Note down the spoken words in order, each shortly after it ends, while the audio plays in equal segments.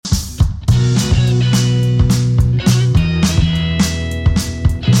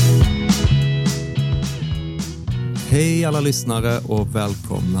Hej alla lyssnare och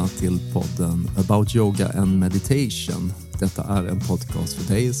välkomna till podden About Yoga and Meditation. Detta är en podcast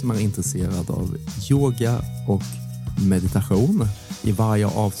för dig som är intresserad av yoga och meditation. I varje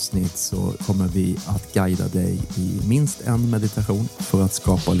avsnitt så kommer vi att guida dig i minst en meditation för att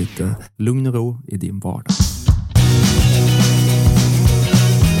skapa lite lugn och ro i din vardag.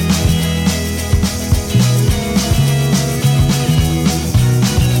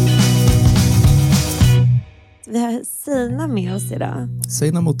 Vi har Sina med oss idag.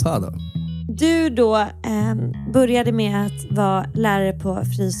 Sina Motada. Du då började med att vara lärare på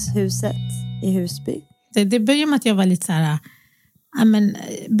Fryshuset i Husby. Det började med att jag var lite så här,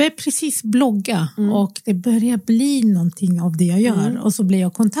 började precis blogga och det började bli någonting av det jag gör. Och så blev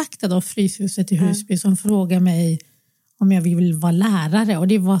jag kontaktad av Fryshuset i Husby som frågade mig om jag vill vara lärare. Och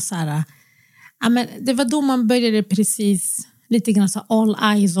det var så här, det var då man började precis lite grann så all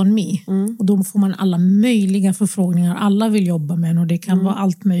eyes on me. Och då får man alla möjliga förfrågningar. Alla vill jobba med en och det kan vara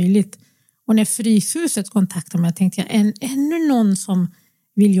allt möjligt. Och när Fryshuset kontaktade mig tänkte jag, ännu någon som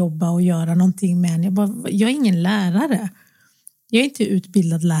vill jobba och göra någonting med en. Jag är ingen lärare. Jag är inte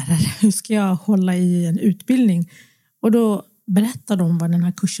utbildad lärare. Hur ska jag hålla i en utbildning? Och då berättade de vad den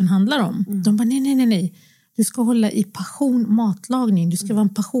här kursen handlar om. De bara, nej. Du ska hålla i matlagning. Du ska vara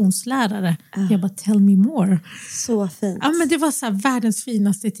en passionslärare. Jag bara, tell me more. Så fint. Ja, men det var så här världens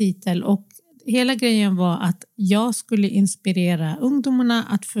finaste titel. Och hela grejen var att jag skulle inspirera ungdomarna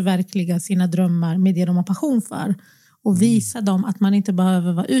att förverkliga sina drömmar med det de har passion för. Och visa dem att man inte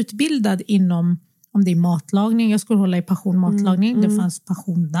behöver vara utbildad inom, om det är matlagning. Jag skulle hålla i passion matlagning. Det fanns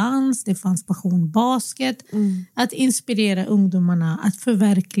passion dans. Det fanns passion basket. Att inspirera ungdomarna att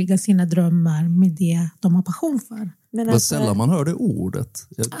förverkliga sina drömmar med det de har passion för. Men vad sällan man hörde ordet.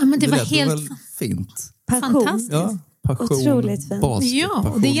 Men det var helt väl fint. Fantastiskt. Ja, passion, otroligt fint. Basket, Ja, och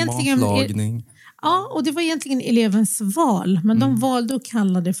passion, det är egentligen matlagning. Ja, och det var egentligen elevens val. Men de valde att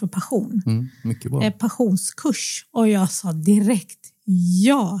kalla det för passion. Mycket bra. Passionskurs. Och jag sa direkt,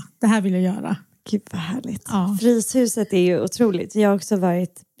 ja, det här vill jag göra. Gud vad härligt. Ja. Fryshuset är ju otroligt. Jag har också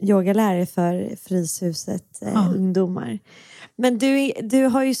varit yogalärare för Fryshuset ungdomar. Men du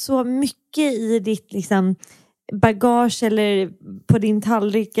har ju så mycket i ditt liksom bagage eller på din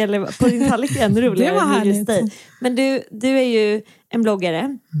tallrik. Eller på din tallrik är ännu roligare. Det var härligt. Dig. Men du är ju en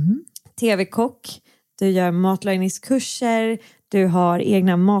bloggare. TV-kock. Du gör matlagningskurser. Du har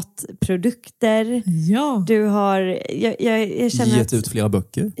egna matprodukter. Ja. Du har... Jag känner Gett ut flera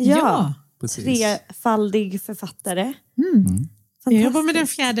böcker. Ja. Precis. Trefaldig författare. Jag jobbar med den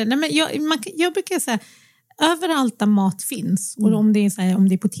fjärde. Nej, men jag brukar säga, överallt där mat finns. Och om det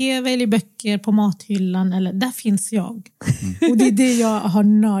är på tv eller i böcker, på mathyllan. Eller, där finns jag. Och det är det jag har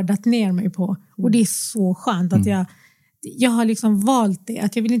nördat ner mig på. Och det är så skönt att jag har liksom valt det.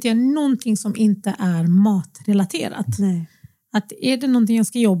 Att jag vill inte göra någonting som inte är matrelaterat. Nej. Att är det någonting jag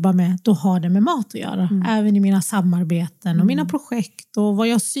ska jobba med, då har det med mat att göra. Även i mina samarbeten och mina projekt och vad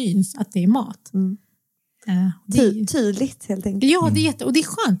jag syns att det är mat. Tydligt helt enkelt. Ja, och det är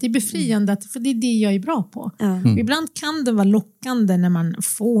skönt, det är befriande, för det är det jag är bra på. Ibland kan det vara lockande när man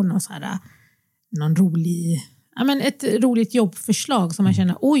får någon rolig... ett roligt jobbförslag som man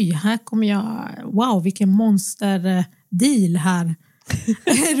känner, oj, här kommer jag, wow, vilken monster deal här.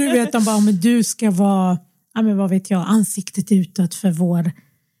 Du vet, de bara, men du ska vara, vad vet jag, ansiktet utåt för vår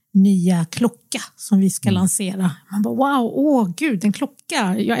nya klocka som vi ska lansera. Man bara, wow, gud, en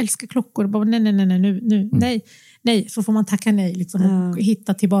klocka, jag älskar klockor. Bara, nej, så får man tacka nej liksom, och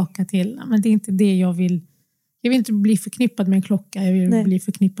hitta tillbaka till, men det är inte det jag vill. Jag vill inte bli förknippad med en klocka. Jag vill bli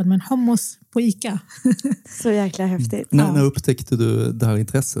förknippad med en hummus på ICA. Så jäkla häftigt. När upptäckte du det här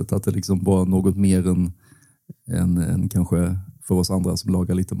intresset? Att det liksom var något mer än kanske för oss andra som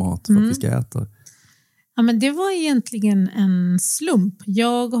lagar lite mat för att vi ska äta? Ja, men det var egentligen en slump.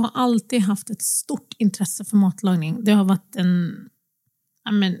 Jag har alltid haft ett stort intresse för matlagning. Det har varit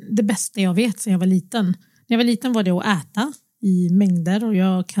det bästa jag vet sedan jag var liten. När jag var liten var det att äta i mängder. Och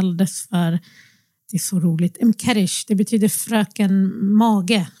jag kallades för... Det är så roligt. Mkarish, det betyder fröken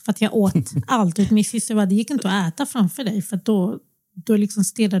mage. För att jag åt allt. Och min syster var, det gick inte att äta framför dig. För att då liksom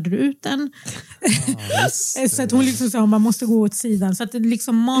stirrade du ut den. Så att hon liksom sa, man måste gå åt sidan. Så att det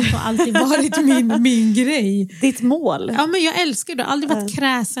liksom, mat har alltid varit min grej. Ditt mål? Ja, men jag älskar det. Jag har aldrig varit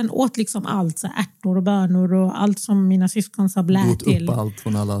kräsen, åt liksom allt. Så ärtor och bönor och allt som mina syskon sa blä till. Gått upp allt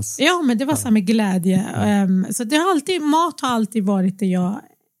från allas. Ja, men det var så med glädje. Så det har alltid, mat har alltid varit det jag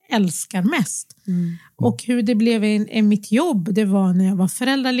älskar mest. Och hur det blev mitt jobb, det var när jag var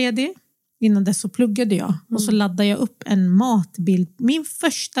föräldraledig. Innan dess så pluggade jag. Och så laddade jag upp en matbild. Min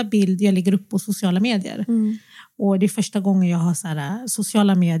första bild jag lägger upp på sociala medier. Och det är första gången jag har så här,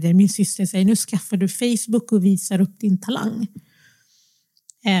 sociala medier. Min syster säger, nu skaffar du Facebook och visar upp din talang.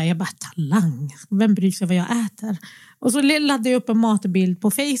 Jag bara, talang? Vem bryr sig vad jag äter? Och så laddade jag upp en matbild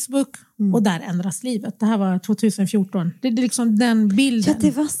på Facebook. Och där ändras livet. Det här var 2014. Det är liksom den bilden. Ja,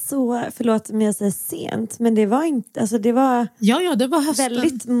 det var så, förlåt om jag säger sent. Men det var inte, alltså det var, det var hösten.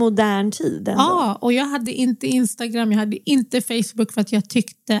 Väldigt modern tid ändå. Ja, och jag hade inte Instagram, jag hade inte Facebook för att jag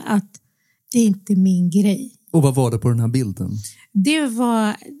tyckte att det är inte min grej. Och vad var det på den här bilden? Det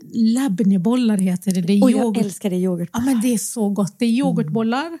var labnebollar heter det. Det är jag älskar yoghurt. Ja, men det är så gott. Det är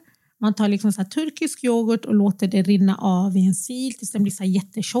yoghurtbollar. Man tar liksom så här turkisk yoghurt och låter det rinna av i en sil tills den blir så här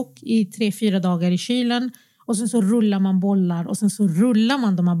jättetjock i 3-4 dagar i kylen. Och sen så rullar man bollar och sen så rullar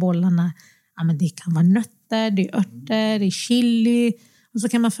man de här bollarna. Ja, men det kan vara nötter, det är örter, det är chili. Och så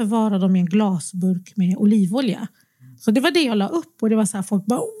kan man förvara dem i en glasburk med olivolja. Så det var det jag la upp och det var så här folk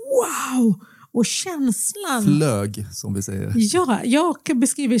bara wow! Och känslan... Flög, som vi säger. Ja, jag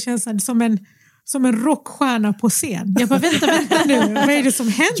beskriver känslan som en rockstjärna på scen. Jag bara, vänta nu. Vad är det som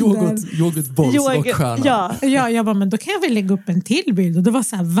händer? Yoghurtbollsrockstjärna. Ja, jag bara, men då kan jag väl lägga upp en till bild. Och det var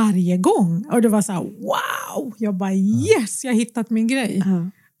så här varje gång. Och det var så här, wow! Jag bara, yes, jag har hittat min grej.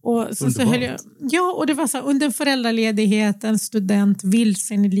 Och så höll jag... Ja, och det var så här, under föräldraledighet, en student,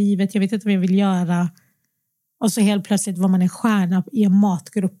 vilsen i livet. Jag vet inte vad jag vill göra. Och så helt plötsligt var man en stjärna i en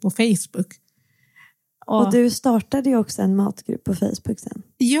matgrupp på Facebook. Och du startade ju också en matgrupp på Facebook sen.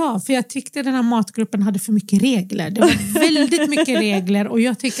 Ja, för jag tyckte den här matgruppen hade för mycket regler. Det var väldigt mycket regler. Och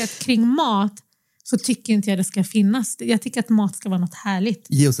jag tycker att kring mat så tycker inte jag det ska finnas. Jag tycker att mat ska vara något härligt.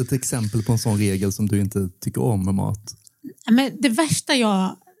 Ge oss ett exempel på en sån regel som du inte tycker om med mat. Men det värsta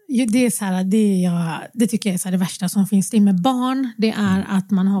det är så här, det tycker jag är så här, det värsta som finns. Det med barn, det är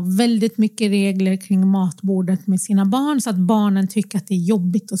att man har väldigt mycket regler kring matbordet med sina barn så att barnen tycker att det är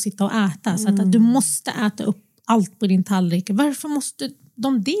jobbigt att sitta och äta. Så att du måste äta upp allt på din tallrik. Varför måste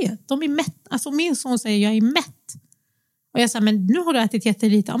de det? De är mätt. Alltså min son säger, jag är mätt. Och jag säger, men nu har du ätit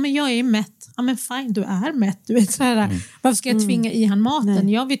jättelite. Ja, men jag är mätt. Ja, men fine, du är mätt. Du vet så här, varför ska jag tvinga i han maten?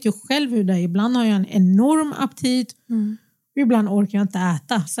 Nej. Jag vet ju själv hur det är. Ibland har jag en enorm aptit. Ibland orkar jag inte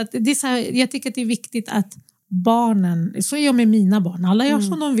äta. Så att det är så här, jag tycker att det är viktigt att barnen, så är jag med mina barn, alla gör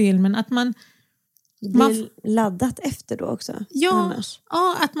som de vill, men att man blir laddat efter då också. Ja,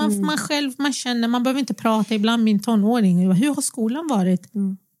 att man själv, man känner, man behöver inte prata. Ibland min tonåring, hur har skolan varit?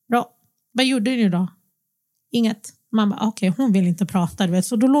 Bra, vad gjorde du då? Inget. Man bara, okej, hon vill inte prata, du vet.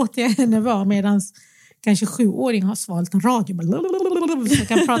 Så då låter jag henne vara, medan kanske 7-åring har svalt en radio. Så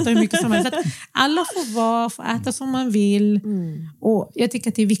kan prata hur mycket som helst. Alla får äta som man vill. Och jag tycker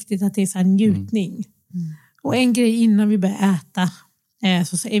att det är viktigt att det är så här njutning. Och en grej innan vi börjar äta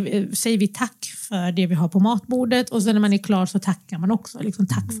så säger vi tack för det vi har på matbordet. Och sen när man är klar så tackar man också. Liksom,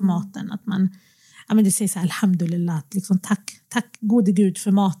 tack för maten. Att man, ja, men det säger så här, alhamdulillah. Att liksom, tack gode Gud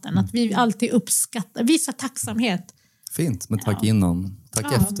för maten. Att vi alltid uppskattar, visar tacksamhet. Fint, men tack innan.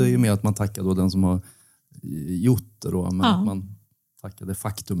 Tack efter är ju mer att man tackar då den som har gjort det då, men att man tackar det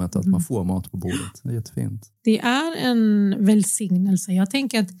faktumet att man får mat på bordet. Det är jättefint. Det är en välsignelse. Jag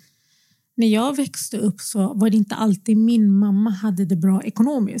tänker att när jag växte upp så var det inte alltid min mamma hade det bra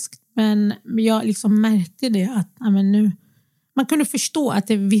ekonomiskt. Men jag liksom märkte det att nu, man kunde förstå att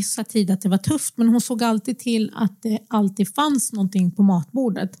det vissa tider att det var tufft, men hon såg alltid till att det alltid fanns någonting på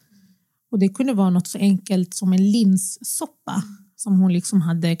matbordet. Och det kunde vara något så enkelt som en linssoppa som hon liksom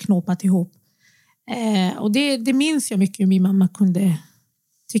hade knåpat ihop. Och det minns jag mycket hur min mamma kunde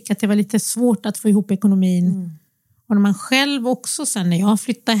tycka att det var lite svårt att få ihop ekonomin. Och när man själv också sen när jag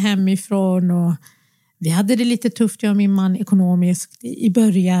flyttade hemifrån och vi hade det lite tufft jag och min man ekonomiskt i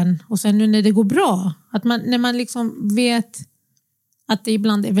början. Och sen nu när det går bra, att när man liksom vet att det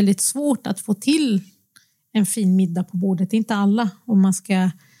ibland är väldigt svårt att få till en fin middag på bordet. Det är inte alla, och man ska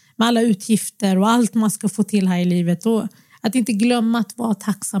med alla utgifter och allt man ska få till här i livet, och att inte glömma att vara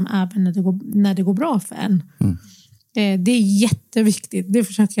tacksam även när det går bra för en. Det är jätteviktigt. Det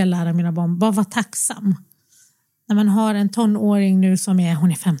försöker jag lära mina barn. Bara vara tacksam. När man har en tonåring nu som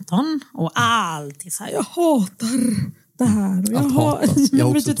hon är 15 och alltid så här, jag hatar det här. Jag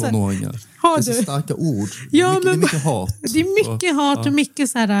har också tonåringar. Det är så starka ord. Ja, det är mycket hat. Det är mycket hat och mycket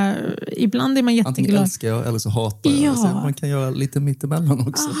så här, ibland är man jätteglad. Antingen älskar jag eller så hatar jag. Ja. Så man kan göra lite mittemellan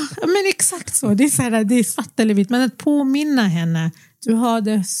också. Men exakt så. Det är så här, det är svart eller vitt. Men att påminna henne, du har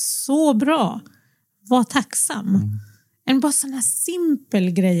det så bra. Var tacksam. En bara sån här simpel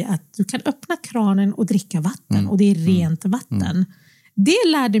grej att du kan öppna kranen och dricka vatten. Och det är rent vatten. Det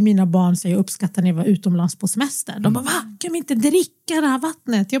lärde mina barn sig att uppskatta när jag var utomlands på semester. De bara, va? Kan vi inte dricka det här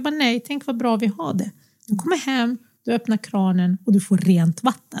vattnet? Jag bara, nej, tänk vad bra vi har det. Du kommer hem, du öppnar kranen och du får rent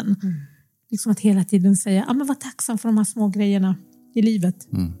vatten. liksom att hela tiden säga, men var tacksam för de här små grejerna i livet.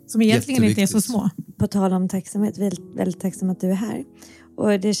 Som egentligen inte är så små. På tal om tacksamhet, väldigt, väldigt tacksam att du är här. Och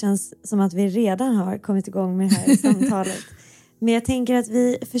det känns som att vi redan har kommit igång med det här samtalet. Men jag tänker att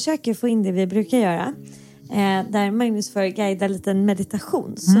vi försöker få in det vi brukar göra. Där Magnus får guida en liten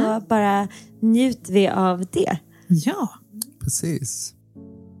meditation. Så bara njuter vi av det. Ja. Precis.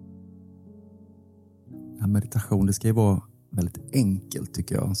 Ja, meditation, det ska ju vara väldigt enkelt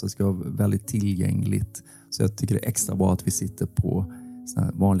tycker jag. Så det ska vara väldigt tillgängligt. Så jag tycker det är extra bra att vi sitter på såna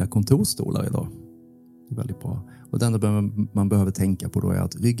här vanliga kontorstolar idag. Det är väldigt bra. Och det enda man behöver tänka på då är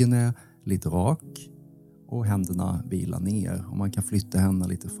att ryggen är lite rak. Och händerna vilar ner. Och man kan flytta händerna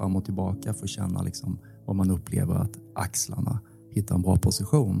lite fram och tillbaka för att känna liksom vad man upplever att axlarna hittar en bra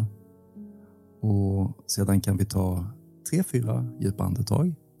position. Och sedan kan vi ta 3-4 djupa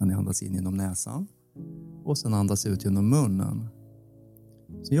andetag. När ni andas in genom näsan. Och sen andas ut genom munnen.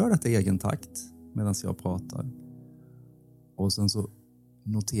 Så gör detta i egen takt medan jag pratar. Och sen så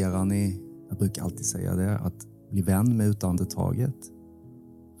noterar ni, jag brukar alltid säga det, att bli vän med utandetaget.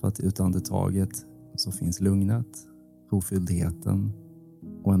 För att utandetaget så finns lugnet, rofylldheten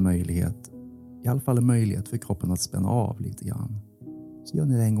och en möjlighet, i alla fall en möjlighet för kroppen att spänna av lite grann. Så gör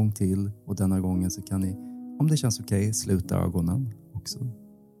ni det en gång till och denna gången så kan ni, om det känns okej, sluta ögonen också.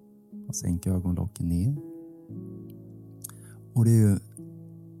 Och sänka ögonlocken ner. Och det är ju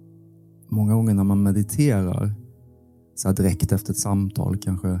många gånger när man mediterar så här direkt efter ett samtal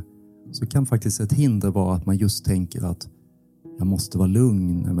kanske, så kan faktiskt ett hinder vara att man just tänker att jag måste vara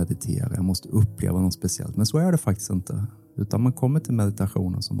lugn när jag mediterar. Jag måste uppleva något speciellt. Men så är det faktiskt inte. Utan man kommer till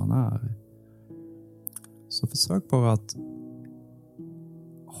meditationen som man är. Så försök bara att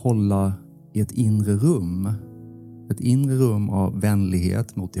hålla i ett inre rum. Ett inre rum av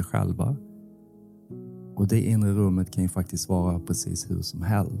vänlighet mot er själva. Och det inre rummet kan ju faktiskt vara precis hur som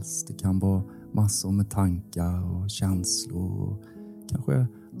helst. Det kan vara massor med tankar och känslor. Och kanske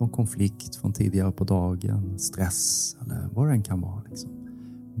någon konflikt från tidigare på dagen. Stress eller vad det än kan vara. Liksom.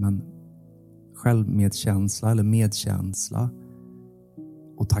 Men självmedkänsla eller medkänsla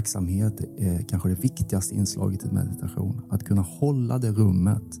och tacksamhet är kanske det viktigaste inslaget i meditation. Att kunna hålla det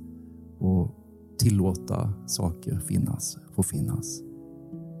rummet och tillåta saker få finnas.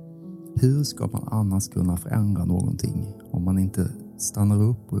 Hur ska man annars kunna förändra någonting om man inte stannar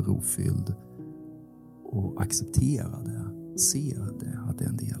upp och är rofylld och accepterar det, ser det, att det är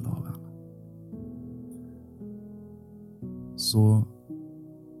en del av en.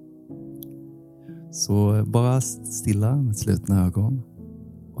 Så bara stilla med slutna ögon.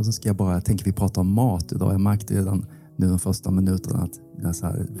 Och så ska jag tänker vi prata om mat idag. Jag märkte redan nu de första minuterna att det så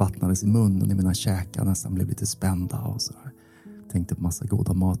här vattnades i munnen, i mina käkar nästan blev lite spända och så här. Tänkte på massa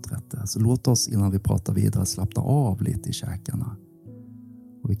goda maträtter. Så låt oss innan vi pratar vidare slappna av lite i käkarna.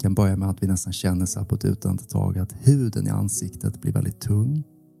 Och vi kan börja med att vi nästan känner så här på ett utandetag att huden i ansiktet blir väldigt tung.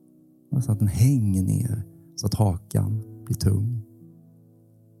 Så att den hänger ner så att hakan blir tung.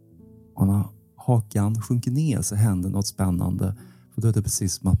 Och när hakan sjunker ner så händer något spännande. För då är det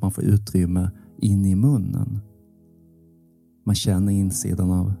precis som att man får utrymme in i munnen. Man känner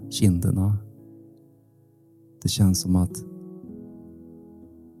insidan av kinderna. Det känns som att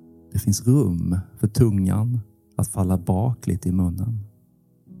det finns rum för tungan att falla bak lite i munnen.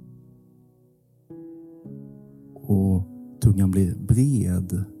 Och tungan blir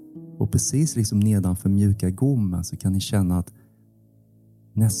bred. Och precis liksom nedanför mjuka gommen så kan ni känna att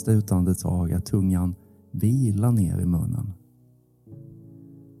nästa utandetag är tungan vilar ner i munnen.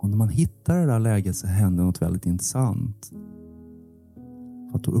 Och när man hittar det där läget så händer något väldigt intressant.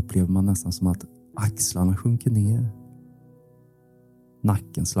 För att då upplever man nästan som att axlarna sjunker ner.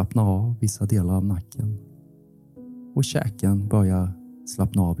 Nacken slappnar av, vissa delar av nacken. Och käken börjar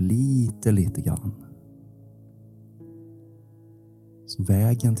slappna av lite grann. Så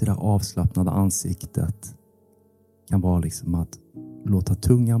vägen till det avslappnade ansiktet kan vara liksom att låta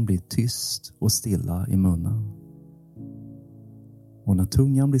tungan bli tyst och stilla i munnen. Och när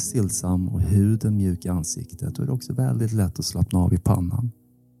tungan blir stillsam och huden mjuk i ansiktet, då är det också väldigt lätt att slappna av i pannan.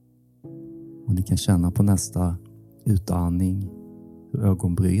 Och ni kan känna på nästa utandning hur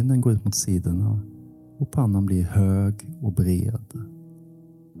ögonbrynen går ut mot sidorna och pannan blir hög och bred.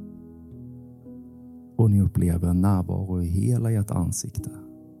 Och ni upplever en närvaro i hela ert ansikte.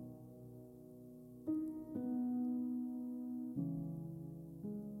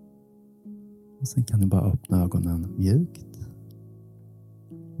 Och sen kan ni bara öppna ögonen mjukt.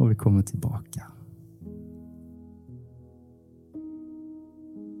 Och vi kommer tillbaka.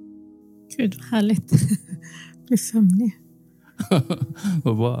 Gud vad härligt. Blir sömnig.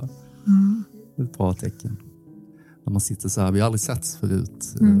 Vad bra. Det är ett bra tecken. När man sitter så här, vi har aldrig setts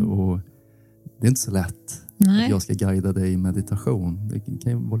förut. Och det är inte så lätt. Nej. Att jag ska guida dig i meditation. Det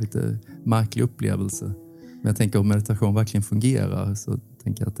kan ju vara lite märklig upplevelse. Men jag tänker om meditation verkligen fungerar så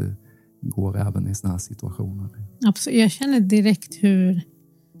tänker jag att det går även i såna här situationer. Absolut. Jag känner direkt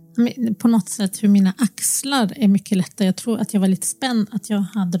på något sätt hur mina axlar är mycket lättare. Jag tror att jag var lite spänd att jag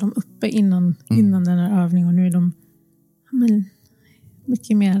hade dem uppe innan den här övningen. Och nu är de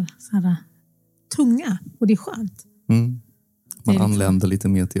mycket mer så här, tunga. Och det är skönt. Mm. Man liksom anländer lite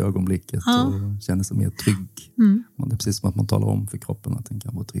mer till ögonblicket och känner sig mer trygg. Det är precis som att man talar om för kroppen att den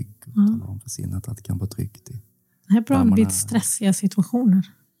kan vara trygg. Och talar om för sinnet att det kan vara tryggt. Det är bra vid stressiga situationer.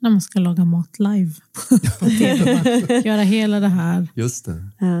 När man ska laga mat live på TV. Göra hela det här. Just det.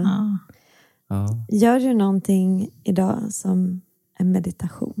 Ja. Gör du någonting idag som en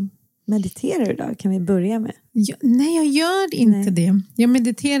meditation? Mediterar du idag? Kan vi börja med? Nej, jag gör inte det. Jag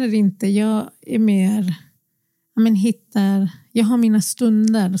mediterar inte. Jag är mer... Jag har mina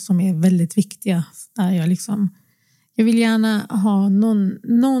stunder som är väldigt viktiga. Där jag vill gärna ha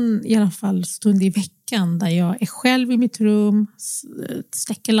någon i alla fall stund i veckan där jag är själv i mitt rum,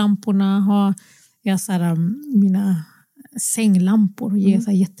 släcker lamporna, jag så här, mina sänglampor och ger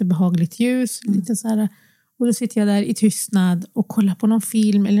så här jättebehagligt ljus. Lite så här, och då sitter jag där i tystnad och kollar på någon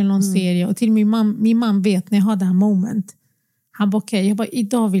film eller någon serie. Och till min man vet när jag har det här moment. Han bara okej, jag bara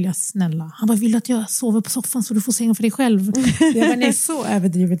idag vill jag snälla. Han bara vill att jag sover på soffan så du får sänga för dig själv. Jag bara nej, så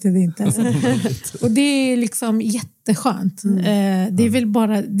överdrivet är det inte. Och det är liksom jätteskönt. Det är väl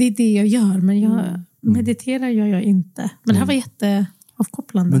bara det jag gör. Men jag mediterar gör jag inte. Men det här var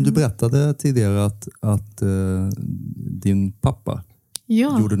jätteavkopplande. Men du berättade tidigare att din pappa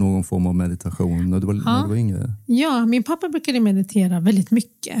gjorde någon form av meditation när du var yngre. Ja, min pappa brukade meditera väldigt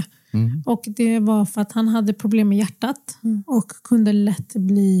mycket. Och det var för att han hade problem med hjärtat och kunde lätt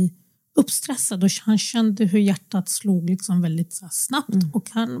bli uppstressad och han kände hur hjärtat slog liksom väldigt så snabbt och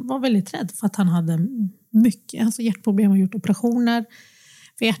han var väldigt rädd för att han hade mycket hjärtproblem och gjort operationer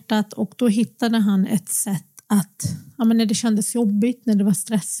för hjärtat och då hittade han ett sätt att när det kändes jobbigt, när det var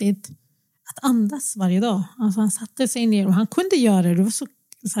stressigt att andas varje dag. Alltså han satte sig ner och han kunde göra det var så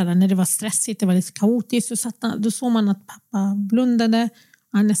här, när det var stressigt, det var lite kaotiskt då såg man att pappa blundade.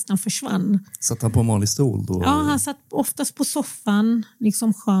 Han nästan försvann. Satt han på en vanlig stol då? Ja, han satt oftast på soffan.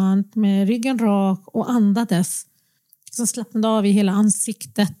 Liksom skönt med ryggen rak och andades. Så slappnade av i hela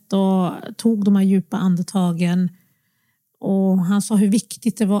ansiktet och tog de här djupa andetagen. Och han sa hur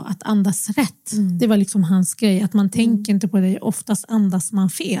viktigt det var att andas rätt. Det var liksom hans grej. Att man tänker inte på det. Oftast andas man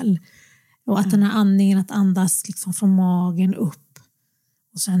fel. Och att den här andningen att andas liksom från magen upp.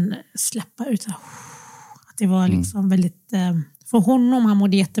 Och sen släppa ut. Att det var liksom väldigt... För honom, han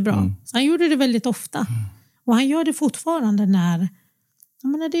mådde jättebra. Så han gjorde det väldigt ofta. Och han gör det fortfarande när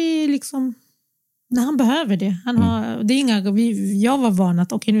det är liksom... När han behöver det. Det är jag var van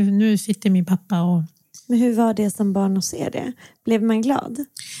att nu sitter min pappa och... Men hur var det som barn att se det? Blev man glad?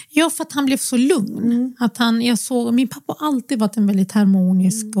 Ja, för att han blev så lugn. Att min pappa har alltid varit en väldigt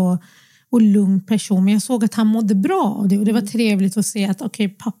harmonisk och lugn person. Men jag såg att han mådde bra. Och det var trevligt att se att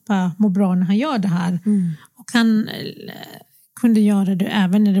pappa mår bra när han gör det här. Och han kunde göra det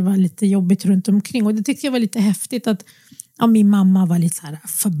även när det var lite jobbigt runt omkring. Och det tyckte jag var lite häftigt att min mamma var lite så här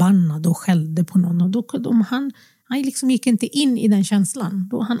förbannad och skällde på någon. Och då han liksom gick inte in i den känslan.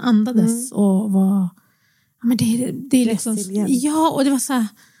 Då han andades och var... Men det är liksom... Ja, och det var så här...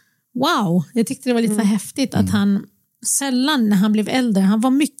 Wow! Jag tyckte det var lite så häftigt att han... Sällan när han blev äldre. Han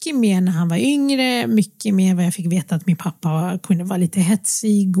var mycket mer när han var yngre. Mycket mer vad jag fick veta att min pappa kunde vara lite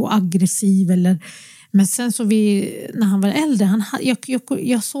hetsig och aggressiv. Men sen så när han var äldre.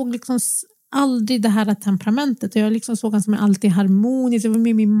 Jag såg liksom aldrig det här temperamentet. Jag liksom såg han som alltid harmonisk. Det var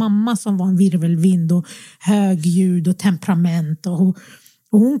med min mamma som var en virvelvind och högljudd och temperament och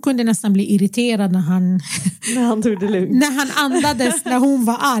hon kunde nästan bli irriterad när han tog det lugnt. När han andades när hon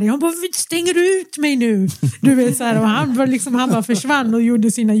var arg. Han bara, stänger du ut mig nu? Du vet så här, och han bara försvann och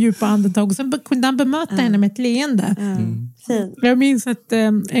gjorde sina djupa andetag. Och sen kunde han bemöta henne med ett leende. Jag minns att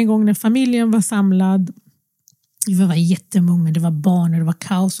en gång när familjen var samlad, vi var jättemånga, det var barn och det var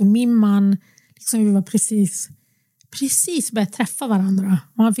kaos. Och min man, liksom, vi var precis börjat träffa varandra.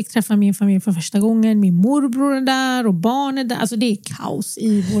 Och han fick träffa min familj för första gången. Min morbror är där och barn är där. Alltså det är kaos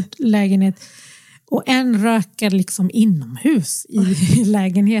i vårt lägenhet. Och en rökar liksom inomhus i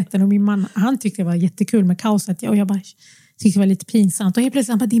lägenheten. Och min man, han tyckte det var jättekul med kaoset. Och jag bara tyckte det var lite pinsamt. Och helt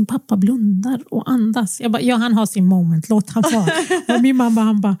plötsligt han bara, din pappa blundar och andas. Jag bara, han har sin moment, låt han vara. Och min mamma,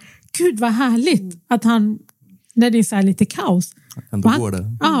 han bara, gud vad härligt att han, när det är så här lite kaos. Ändå går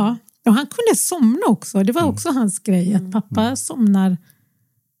det. Ja. Och han kunde somna också. Det var också hans grej. Att pappa somnar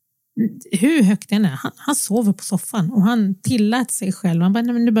hur högt den är. Han sover på soffan och han tillät sig själv. Han bara,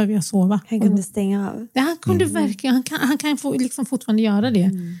 nej men nu behöver jag sova. Han kunde stänga av. Ja, han kunde verkligen, han kan få, liksom fortfarande göra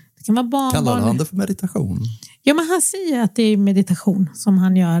det. Det kan vara Kallar han det för meditation? Ja, men han säger att det är meditation som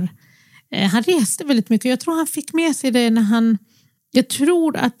han gör. Han reste väldigt mycket. Jag tror han fick med sig det när jag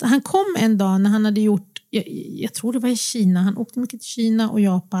tror att han kom en dag när han hade gjort, jag tror det var i Kina. Han åkte mycket till Kina och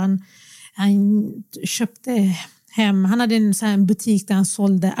Japan. Han köpte hem, han hade en butik där han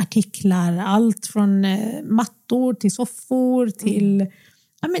sålde artiklar. Allt från mattor till soffor till...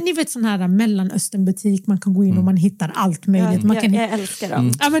 Ja, men ni vet sån här Mellanösternbutik, man kan gå in och man hittar allt möjligt. Jag älskar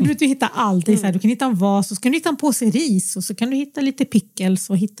dem. Ja, men du hittar allt. Så här, du kan hitta en vas och så kan du hitta en påse ris och så kan du hitta lite pickles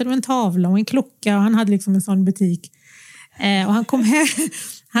och hittar du en tavla och en klocka och han hade liksom en sån butik. Och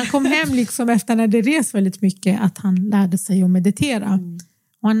han kom hem liksom efter när det res väldigt mycket att han lärde sig att meditera.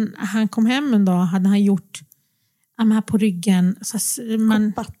 Och han kom hem en dag, hade han gjort här på ryggen. Så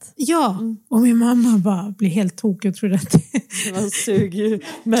koppat. Ja, och min mamma bara blev helt tokig. Jag trodde att det var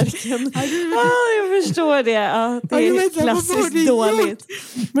sugmärken. Jag förstår det. Ja, det är klassiskt dåligt.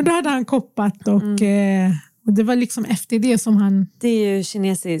 Men då hade han koppat och det var liksom efter det som han... Det är ju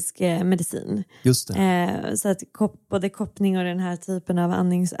kinesisk medicin. Just det. Så att både koppning och den här typen av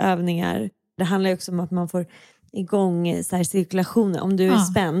andningsövningar. Det handlar ju också om att man får igång så här cirkulationen. Om du är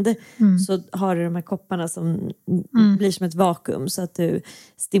spänd så har du de här kopparna som blir som ett vakuum så att du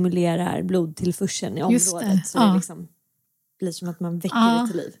stimulerar blodtillförseln i området. Så det liksom blir som att man väcker det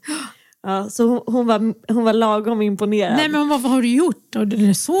till liv. Ja, så hon var lagom imponerad. Nej, men vad har du gjort? Och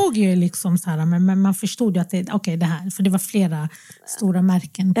det såg ju liksom så här, men man förstod ju att det här, för det var flera stora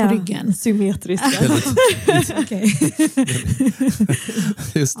märken på ryggen. Symmetriska.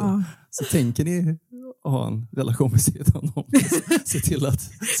 Just det. Ja. Så tänker ni ha en relation med sidan om. Se till att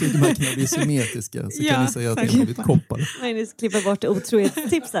sidmärkena blir symmetriska. Så kan ni säga att det har blivit koppar. Nej, klippa bort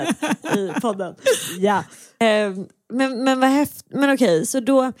otrohetstipset i podden. Ja. Men vad häftigt. Men okej, så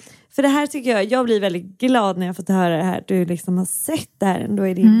då... För det här tycker jag blir väldigt glad när jag fått höra det här. Du liksom har sett det här ändå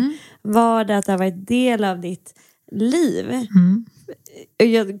i din vardag. Att det har varit del av ditt liv.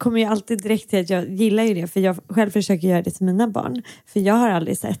 Jag kommer ju alltid direkt till att jag gillar ju det. För jag själv försöker göra det till mina barn. För jag har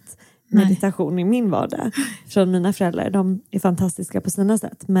aldrig sett meditation i min vardag. Från mina föräldrar. De är fantastiska på sina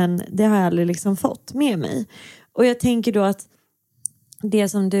sätt. Men det har jag aldrig liksom fått med mig. Och jag tänker då att det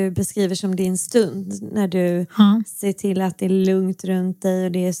som du beskriver som din stund när du ser till att det är lugnt runt dig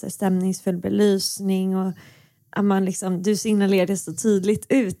och det är så stämningsfull belysning och att man liksom, du signalerar det så tydligt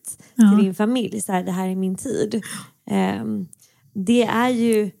ut till din familj så här, det här är min tid. Det är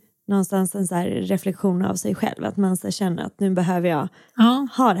ju någonstans en så här reflektion av sig själv att man så känner att nu behöver jag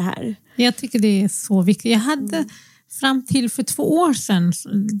ha det här. Jag tycker det är så viktigt. Jag hade fram till för 2 år sedan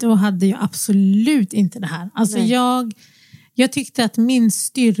då hade jag absolut inte det här. Alltså jag tyckte att min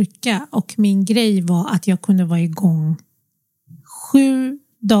styrka och min grej var att jag kunde vara igång 7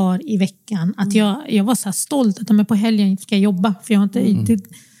 dagar i veckan. Att jag var så här stolt att på helgen ska jag jobba. För jag har inte,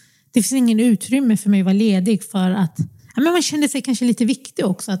 det finns ingen utrymme för mig att vara ledig för att... Men man kände sig kanske lite viktig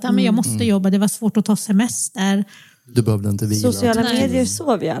också. Att jag måste jobba, det var svårt att ta semester. Du behövde inte vila. Sociala medier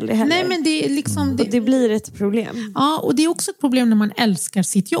sover ju aldrig heller. Nej, men det är liksom... Det blir ett problem. Ja, och det är också ett problem när man älskar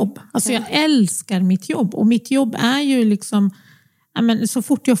sitt jobb. Alltså jag älskar mitt jobb. Och mitt jobb är ju liksom... så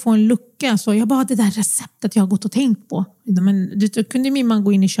fort jag får en lucka så jag bara det där receptet jag har gått och tänkt på. Men då kunde min man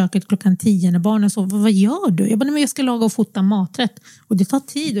gå in i köket 10:00 när barnen så vad gör du? Jag bara, men jag ska laga och fota maträtt. Och det tar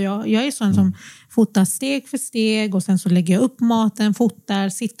tid och jag är sån som fotar steg för steg och sen så lägger jag upp maten, fotar,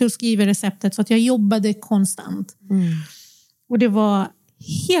 sitter och skriver receptet så att jag jobbade konstant. Och det var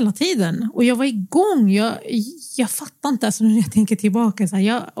hela tiden. Och jag var igång. Jag fattar inte alltså när jag tänker tillbaka. Så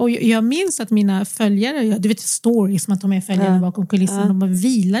här, jag minns att mina följare, du vet stories som att de är följare bakom kulisserna. De bara,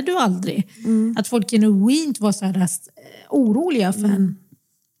 vilar du aldrig? Att folk genuint var så här oroliga för en.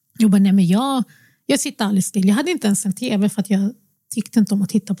 Jag bara, nej men jag sitter aldrig still. Jag hade inte ens en tv för att jag tyckte inte om att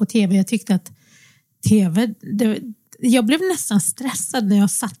titta på tv. Jag tyckte att tv, jag blev nästan stressad när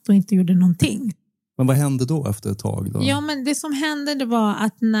jag satt och inte gjorde någonting. Men vad hände då efter ett tag då? Ja, men det som hände det var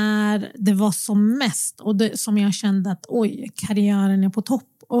att när det var som mest och det, som jag kände att karriären är på topp.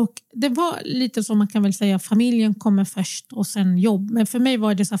 Och det var lite som man kan väl säga, familjen kommer först och sen jobb. Men för mig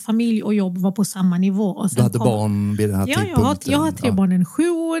var det så här, familj och jobb var på samma nivå. Och sen du hade barn vid den här tidpunkten? Jag har 3 barn, en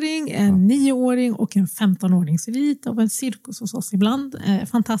 7-åring, en 9-åring och en 15-åring. Så det är lite av en cirkus hos oss ibland.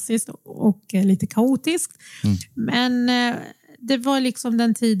 Fantastiskt och lite kaotiskt. Men det var liksom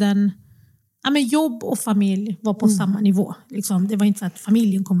den tiden... Ja, men jobb och familj var på samma nivå. Liksom, det var inte så att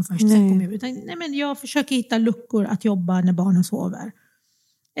familjen kommer först. Sen kommer jag, utan, men jag försöker hitta luckor att jobba när barnen sover.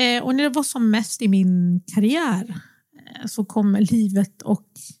 Och när det var som mest i min karriär så kom livet och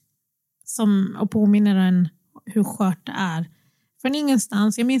och påminner en hur skört det är. Från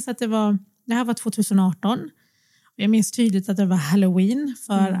ingenstans. Jag minns att det här var 2018. Jag minns tydligt att det var Halloween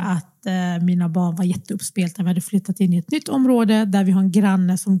för att mina barn var jätteuppspelta. Vi hade flyttat in i ett nytt område där vi har en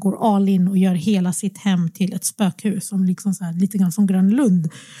granne som går all in och gör hela sitt hem till ett spökhus. Som liksom så här, lite grann som Grönlund.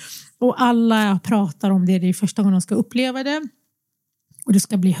 Och alla pratar om det. Det är första gången de ska uppleva det. Och det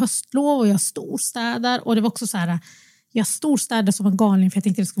ska bli höstlov och jag storstädar. Och det var också så här, jag storstädade som en galning för jag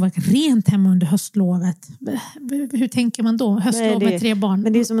tänkte att det skulle vara rent hemma under höstlovet. Hur tänker man då? Höstlov med 3 barn.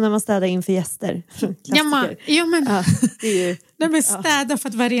 Men det är som när man städar inför gäster. Det är ju... Nej, städa för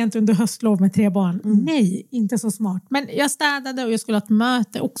att vara rent under höstlov med 3 barn. Nej, inte så smart. Men jag städade och jag skulle ha ett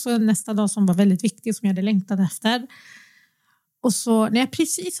möte också nästa dag som var väldigt viktigt som jag hade längtat efter. Och så när jag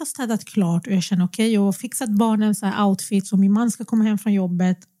precis har städat klart och jag känner okej, jag har fixat barnens outfit så min man ska komma hem från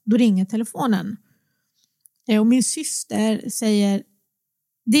jobbet, då ringer telefonen. Och min syster säger,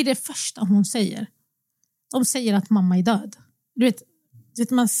 det är det första hon säger. De säger att mamma är död. Du vet,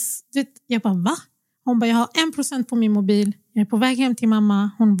 jag bara, va? Hon bara, jag har 1% på min mobil. Jag är på väg hem till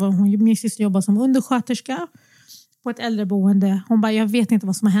mamma. Min syster jobbar som undersköterska på ett äldreboende. Hon bara, jag vet inte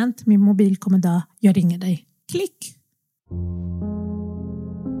vad som har hänt. Min mobil kommer dö. Jag ringer dig. Klick.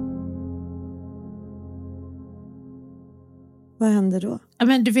 Vad händer då?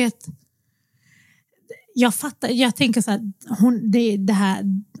 Men du vet, jag fattar, jag tänker så här,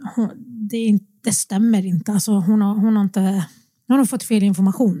 det stämmer inte. Alltså hon har fått fel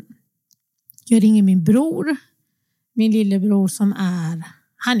information. Jag ringer min bror, min lillebror som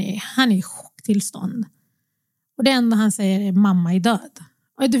han är i chocktillstånd. Och det enda han säger är mamma är död.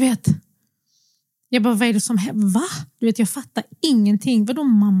 Och du vet, jag bara, vad är det som händer? Va? Du vet, jag fattar ingenting. Vadå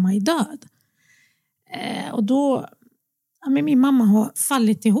mamma är död? Och då, min mamma har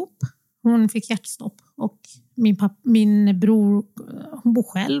fallit ihop. Hon fick hjärtstopp. Och min bror, hon bor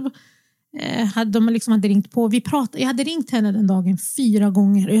själv. De liksom hade ringt på. Jag hade ringt henne den dagen 4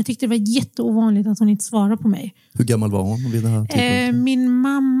 gånger. Och jag tyckte det var jätteovanligt att hon inte svarade på mig. Hur gammal var hon vid det här tidpunkten? Min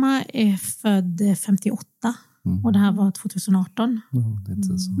mamma är född 58. Och det här var 2018. Det är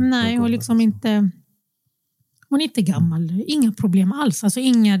inte så. Nej, hon liksom inte... Hon är inte gammal. Inga problem alls. Alltså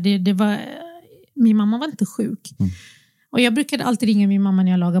det var... Min mamma var inte sjuk. Och jag brukade alltid ringa min mamma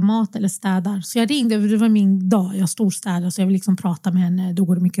när jag lagar mat eller städar. Så jag ringde, det var min dag, jag storstädade. Så jag vill liksom prata med henne. Då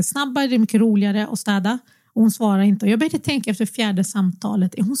går det mycket snabbare, det är mycket roligare att städa. Och hon svarar inte. Och jag började tänka efter 4:e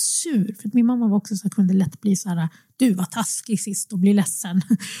samtalet, är hon sur? För att min mamma var också så här, kunde lätt bli så här, du var taskig sist och bli ledsen.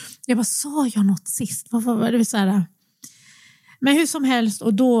 Jag bara, sa jag något sist? Vad var det så här? Men hur som helst,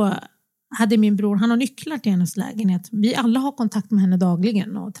 och då hade min bror, han har nycklar till hennes lägenhet. Vi alla har kontakt med henne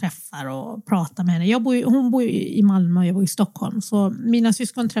dagligen och träffar och pratar med henne. Hon bor i Malmö och jag bor i Stockholm. Så mina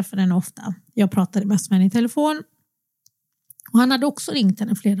syskon träffar henne ofta. Jag pratade mest med henne i telefon. Och han hade också ringt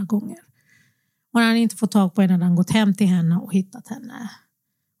henne flera gånger. Och han hade inte fått tag på henne när han gått hem till henne och hittat henne.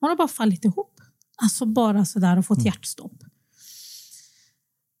 Hon har bara fallit ihop. Alltså bara sådär och fått hjärtstopp.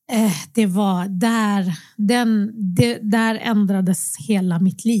 Det var där ändrades hela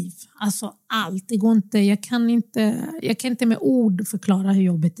mitt liv. Alltså allt. Det går inte, jag kan inte med ord förklara hur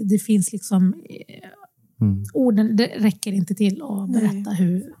jobbigt det finns liksom. Orden, det räcker inte till att berätta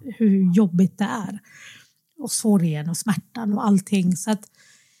hur jobbigt det är. Och sorgen och smärtan och allting. Så att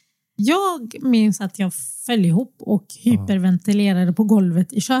jag minns att jag föll ihop och hyperventilerade på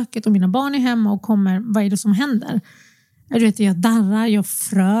golvet i köket. Och mina barn är hemma och kommer, vad är det som händer? Jag darrar, jag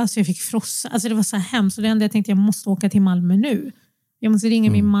frös, jag fick frossa. Alltså det var så här hemskt. Så det enda jag tänkte, jag måste åka till Malmö nu. Jag måste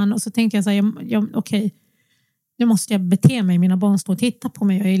ringa min man. Och så tänkte jag så här, okej, nu måste jag bete mig. Mina barn står och tittar på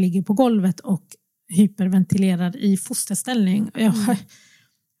mig och jag ligger på golvet och hyperventilerar i fosterställning. Och jag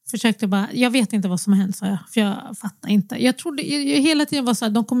försökte bara, jag vet inte vad som har hänt, sa jag. För jag fattar inte. Jag trodde hela tiden var så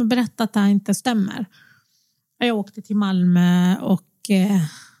här, de kommer berätta att det här inte stämmer. Jag åkte till Malmö och...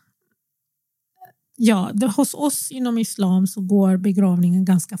 hos oss inom islam så går begravningen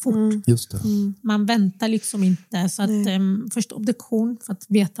ganska fort. Just det. Man väntar liksom inte. Så att, först obduktion för att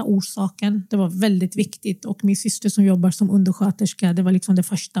veta orsaken. Det var väldigt viktigt. Och min syster som jobbar som undersköterska, det var liksom det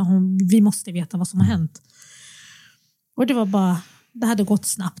första. Vi måste veta vad som har hänt. Och det var bara, det hade gått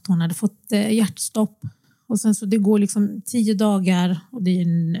snabbt. Hon hade fått hjärtstopp. Och sen så det går liksom 10 dagar och det är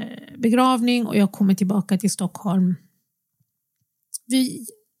en begravning. Och jag kommer tillbaka till Stockholm.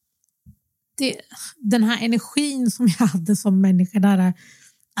 Den här energin som jag hade som människa där,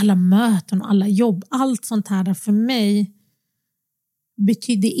 alla möten och alla jobb, allt sånt här för mig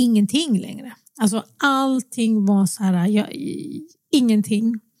betydde ingenting längre. Alltså allting var så här,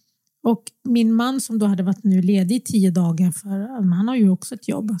 ingenting. Och min man som då hade varit nu ledig i 10 dagar, för han har ju också ett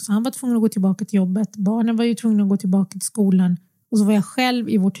jobb. Så han var tvungen att gå tillbaka till jobbet. Barnen var ju tvungna att gå tillbaka till skolan. Och så var jag själv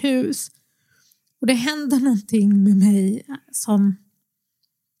i vårt hus Och det hände någonting med mig som...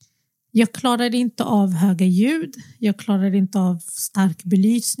 Jag klarade inte av höga ljud. Jag klarade inte av stark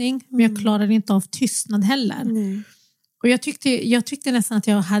belysning. Men jag klarade inte av tystnad heller. Och jag tyckte nästan att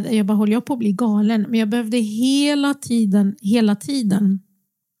jag bara höll på att bli galen. Men jag behövde hela tiden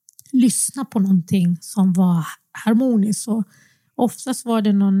lyssna på någonting som var harmoniskt. Och oftast var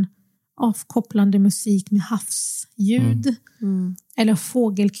det någon avkopplande musik med havsljud. Eller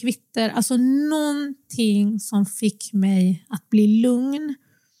fågelkvitter. Alltså någonting som fick mig att bli lugn.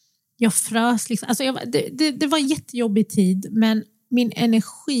 Jag frös liksom. Alltså det var en jättejobbig tid. Men min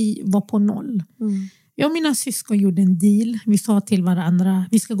energi var på noll. Jag och mina syskon gjorde en deal. Vi sa till varandra,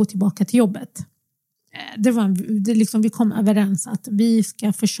 vi ska gå tillbaka till jobbet. Vi kom överens att vi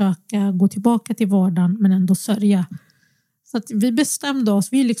ska försöka gå tillbaka till vardagen men ändå sörja. Så att vi bestämde oss,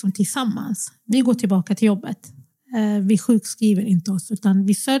 vi är liksom tillsammans. Vi går tillbaka till jobbet. Vi sjukskriver inte oss utan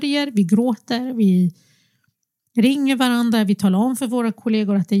vi sörjer, vi gråter, vi ringer varandra, vi talar om för våra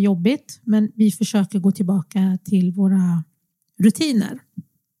kollegor att det är jobbigt. Men vi försöker gå tillbaka till våra rutiner.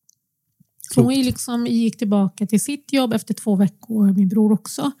 Så hon gick tillbaka till sitt jobb efter 2 veckor. Min bror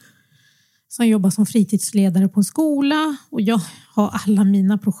också. Som jobbar som fritidsledare på en skola. Och jag har alla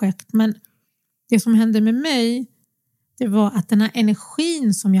mina projekt. Men det som hände med mig. Det var att den här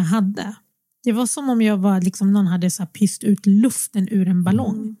energin som jag hade. Det var som om jag var liksom någon hade så här pyst ut luften ur en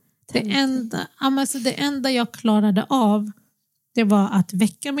ballong. Det enda jag klarade av. Det var att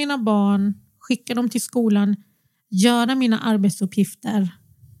väcka mina barn. Skicka dem till skolan. Göra mina arbetsuppgifter.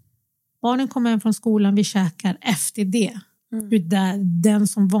 Barnen kommer hem från skolan, vi käkar efter det. Den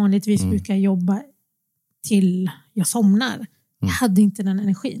som vanligtvis brukar jobba till jag somnar. Jag hade inte den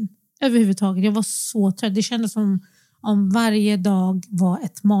energin. Överhuvudtaget, jag var så trött. Det kändes som om varje dag var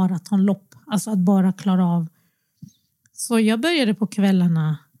ett maratonlopp. Alltså att bara klara av. Så jag började på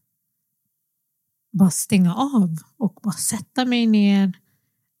kvällarna bara stänga av. Och bara sätta mig ner.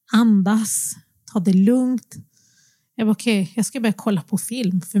 Andas. Ta det lugnt. Jag var okej, jag ska börja kolla på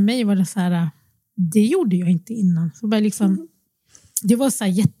film. För mig var det så här, det gjorde jag inte innan. Så bara liksom, det var så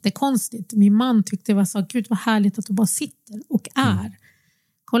här jättekonstigt. Min man tyckte det var så, gud vad härligt att du bara sitter och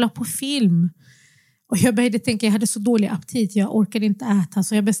kolla på film. Och jag började tänka, jag hade så dålig aptit, jag orkade inte äta.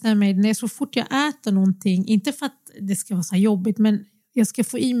 Så jag bestämde mig, nej, så fort jag äter någonting, inte för att det ska vara så jobbigt, men jag ska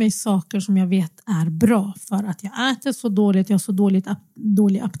få i mig saker som jag vet är bra. För att jag äter så dåligt, jag har så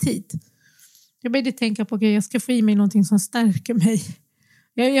dålig aptit. Jag började tänka på att jag ska få i mig någonting som stärker mig.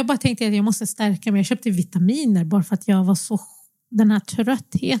 Jag bara tänkte att jag måste stärka mig. Jag köpte vitaminer bara för att jag var så... Den här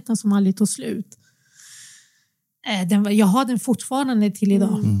tröttheten som aldrig tog slut. Jag har den fortfarande till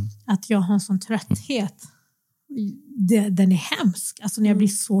idag. Att jag har en sån trötthet. Den är hemsk. Alltså när jag blir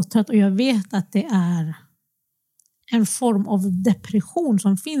så trött. Och jag vet att det är en form av depression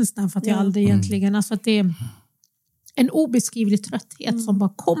som finns där. För att jag aldrig egentligen... Alltså att det är en obeskrivlig trötthet som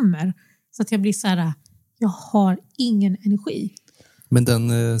bara kommer... Så att jag blir så här, jag har ingen energi. Men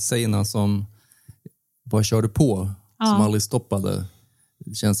den sägerna som bara körde på, som aldrig stoppade,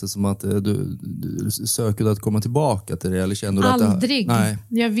 känns det som att du söker att komma tillbaka till det? Eller känner du aldrig. Att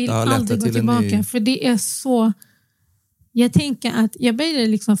jag vill aldrig gå tillbaka. För det är så... Jag tänker att jag började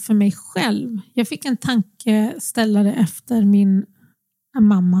liksom för mig själv. Jag fick en tankeställare efter min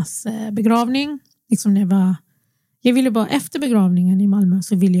mammas begravning. Liksom när jag ville bara, efter begravningen i Malmö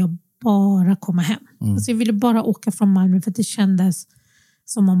så ville jag bara komma hem. Alltså jag ville bara åka från Malmö för att det kändes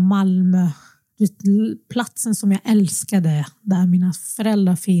som om Malmö, platsen som jag älskade, där mina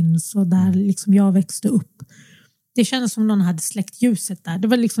föräldrar finns och där liksom jag växte upp. Det kändes som någon hade släckt ljuset där. Det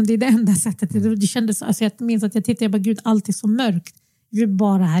var liksom det enda sättet. Det kändes, alltså jag minns att jag tittade, jag bara, gud, allt är så mörkt. Jag vill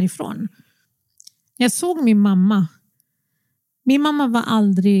bara härifrån. Jag såg min mamma. Min mamma var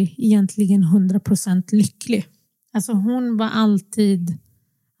aldrig egentligen 100% lycklig. Alltså hon var alltid...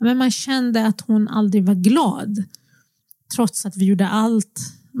 Men man kände att hon aldrig var glad. Trots att vi gjorde allt.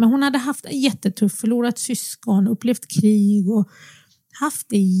 Men hon hade haft en jättetuff, förlorat syskon, upplevt krig och haft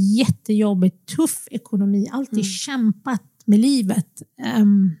det jättejobbigt, tuff ekonomi, alltid kämpat med livet.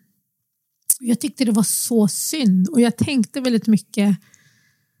 Jag tyckte det var så synd och jag tänkte väldigt mycket,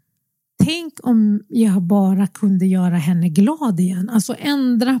 tänk om jag bara kunde göra henne glad igen. Alltså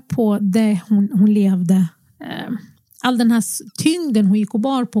ändra på det hon levde. All den här tyngden hon gick och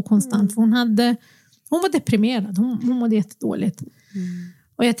bar på konstant. För hon var deprimerad. Hon mådde jättedåligt.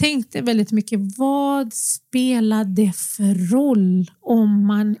 Och jag tänkte väldigt mycket, vad spelar det för roll om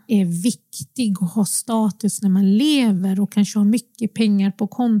man är viktig och har status när man lever och kanske har mycket pengar på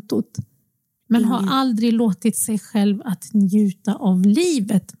kontot. Men har aldrig låtit sig själv att njuta av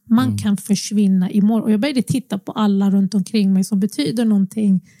livet. Man kan försvinna imorgon. Och jag började titta på alla runt omkring mig som betyder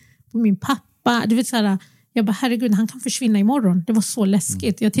någonting. På min pappa. pappa, du vet så här, jag bara herregud, han kan försvinna imorgon. Det var så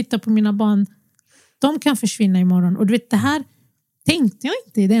läskigt. Jag tittar på mina barn, de kan försvinna imorgon. Och du vet, det här tänkte jag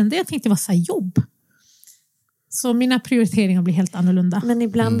inte. Det enda jag tänkte var så här, jobb. Så mina prioriteringar blir helt annorlunda. Men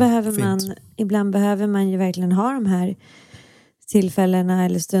ibland behöver man ju verkligen ha de här tillfällena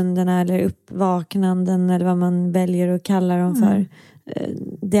eller stunderna eller uppvaknanden eller vad man väljer att kalla dem för.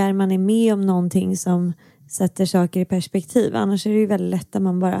 Där man är med om någonting som sätter saker i perspektiv. Annars är det ju väldigt lätt att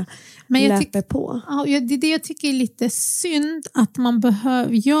man bara löper på. Ja, det är det jag tycker är lite synd att man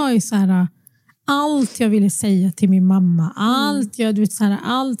behöver. Jag är så här, allt jag ville säga till min mamma,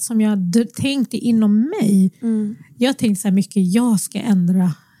 allt som jag tänkte inom mig. Jag tänkte så här mycket, jag ska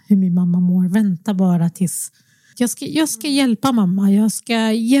ändra hur min mamma mår. Vänta bara tills jag ska hjälpa mamma. Jag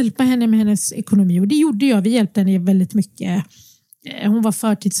ska hjälpa henne med hennes ekonomi. Och det gjorde jag. Vi hjälpte henne väldigt mycket. Hon var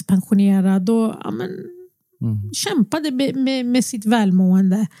förtidspensionerad och kämpade med sitt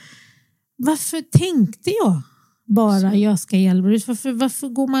välmående. Varför tänkte jag bara jag ska hjälpa? Varför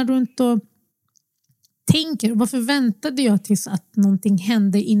går man runt och tänker? Varför väntade jag tills att någonting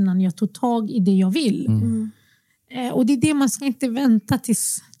hände innan jag tog tag i det jag vill? Och det är det man ska inte vänta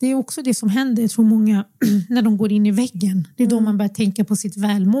tills. Det är också det som händer, jag tror många, när de går in i väggen. Det är då man börjar tänka på sitt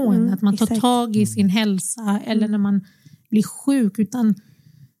välmående. Att man tar tag i sin hälsa eller när man blir sjuk, utan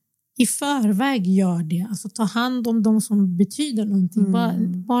i förväg gör det. Alltså ta hand om de som betyder någonting.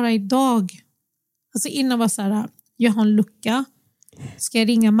 Bara idag. Alltså innan var så här, jag har en lucka. Ska jag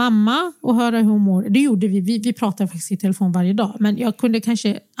ringa mamma och höra hur hon mår? Det gjorde vi. Vi pratade faktiskt i telefon varje dag. Men jag kunde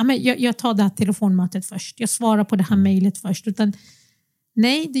kanske, jag tar det här telefonmötet först. Jag svarar på det här mejlet först. Utan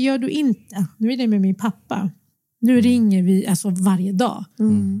nej, det gör du inte. Nu är det med min pappa. Nu ringer vi alltså varje dag.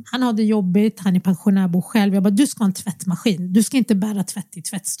 Han har det jobbigt, han är pensionärbo själv. Jag bara, du ska ha en tvättmaskin. Du ska inte bära tvätt i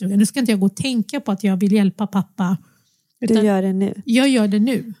tvättstugan. Nu ska inte jag gå och tänka på att jag vill hjälpa pappa. Du gör det nu. Jag gör det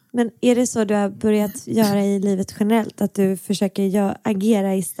nu. Men är det så du har börjat göra i livet generellt? Att du försöker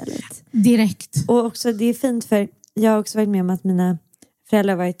agera istället? Direkt. Och också det är fint, för jag har också varit med om att mina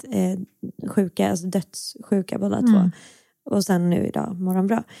föräldrar varit sjuka, alltså dödssjuka båda två. Och sen nu idag mår de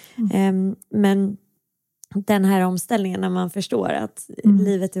bra. Men den här omställningen när man förstår att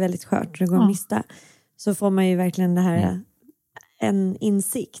livet är väldigt skört och det går att mista, så får man ju verkligen det här en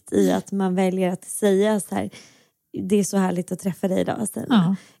insikt i att man väljer att säga så här: det är så härligt att träffa dig idag,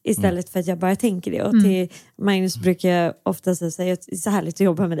 istället för att jag bara tänker det. Och till Magnus brukar jag ofta säga att det är så härligt att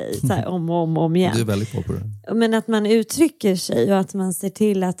jobba med dig så här, om igen. Du är väldigt bra på det. Men att man uttrycker sig och att man ser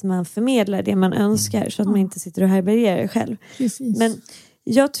till att man förmedlar det man önskar, så att man inte sitter och härbärgerar själv. Precis. Men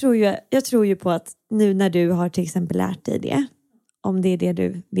jag tror ju på att nu när du har till exempel lärt dig det, om det är det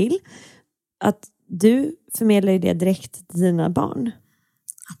du vill, att du förmedlar ju det direkt till dina barn.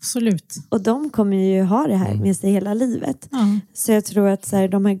 Absolut. Och de kommer ju ha det här med sig hela livet. Så jag tror att så här,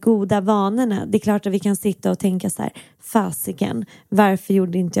 de här goda vanorna, det är klart att vi kan sitta och tänka så här, fasiken, varför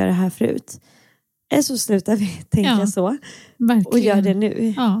gjorde inte jag det här förut? Eller så slutar vi tänka så. Verkligen. Och gör det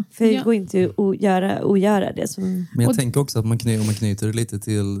nu. För det går inte att göra det. Som... Men jag tänker också att man knyter det lite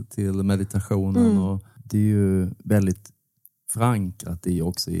till meditationen. Och det är ju väldigt förankrat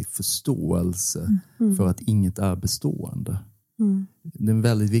i förståelse för att inget är bestående. Det är en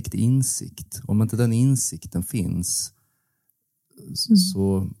väldigt viktig insikt. Om inte den insikten finns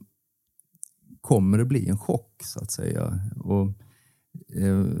så kommer det bli en chock, så att säga.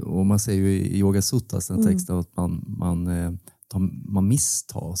 Och man ser ju i Yoga Suttas den texten att man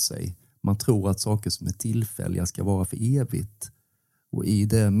misstar sig. Man tror att saker som är tillfälliga ska vara för evigt. Och i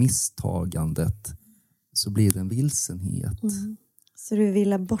det misstagandet så blir det en vilsenhet. Så du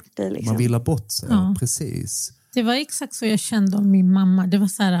vill ha bort det liksom? Man vill ha bort sig, precis. Det var exakt så jag kände om min mamma. Det var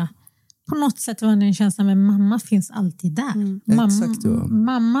så här, på något sätt var det en känsla, men mamma finns alltid där.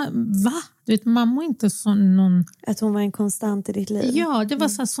 Mamma, va? Du vet, mamma är inte sån någon... Att hon var en konstant i ditt liv. Ja, det var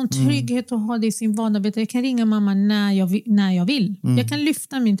så här, sån trygghet att ha det i sin vardag. Jag kan ringa mamma när jag vill. Jag kan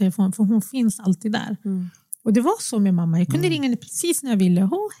lyfta min telefon, för hon finns alltid där. Och det var så med mamma. Jag kunde ringa henne precis när jag ville.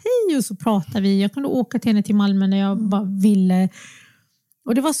 Hej, och så pratade vi. Jag kunde åka till henne till Malmö när jag bara ville.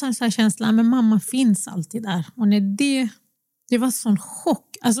 Och det var sån här känsla, men mamma finns alltid där. Och när det var sån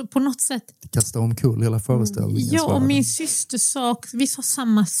chock. Alltså på något sätt. Det kastade omkull hela föreställningen. Ja, och min syster sa, vi sa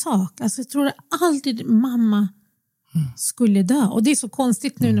samma sak. Alltså jag tror aldrig mamma skulle dö. Och det är så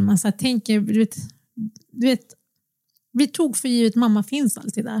konstigt nu när man så här tänker, du vet, vi tog för givet mamma finns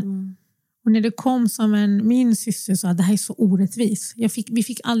alltid där. Och när det kom som min syster sa, det här är så orättvis. Vi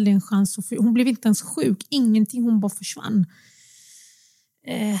fick aldrig en chans. Hon blev inte ens sjuk, ingenting, hon bara försvann.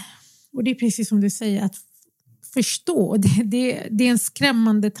 Och det är precis som du säger, att förstå, det är en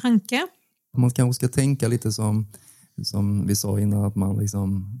skrämmande tanke. Man kanske ska tänka lite som som vi sa innan, att man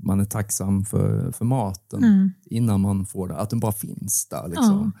är tacksam för maten innan man får det. Att den bara finns där.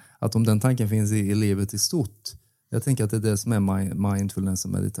 Liksom. Att om den tanken finns i livet i stort. Jag tänker att det är det som är mindfulness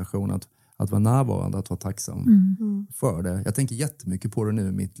och meditation. Att vara närvarande, att vara tacksam för det. Jag tänker jättemycket på det nu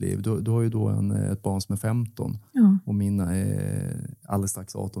i mitt liv. Du har ju då ett barn som är 15 och mina är alldeles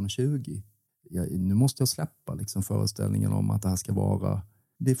strax 18 och 20. Nu måste jag släppa liksom föreställningen om att det här ska vara...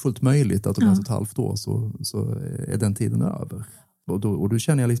 Det är fullt möjligt att om 1,5 år så är den tiden över. Och då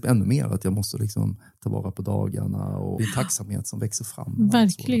känner jag liksom ännu mer att jag måste liksom ta vara på dagarna och det är tacksamhet som växer fram.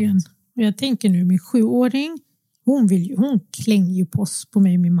 Verkligen. Och jag tänker nu, min 7-åring, hon klänger ju på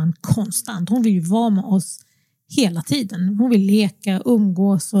mig och min man konstant. Hon vill ju vara med oss hela tiden. Hon vill leka,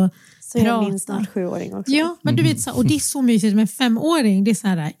 umgås och så prata. Jag minns snart 7-åring också. Ja, men du vet så, och det är så mysigt med 5-åring. Det är så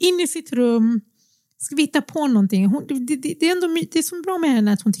här, in i sitt rum, ska vi hitta på någonting. Det är så bra med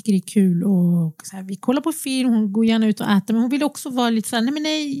henne att hon tycker det är kul och så här, vi kollar på film, hon går gärna ut och äter, men hon vill också vara lite så här,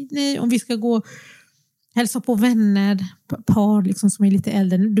 nej, om vi ska gå hälsa på vänner, par liksom som är lite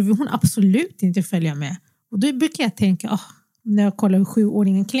äldre, då vill hon absolut inte följa med. Och då brukar jag tänka, när jag kollar hur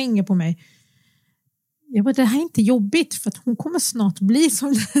 7-åringen klänger på mig, jag bara, det här är inte jobbigt för att hon kommer snart bli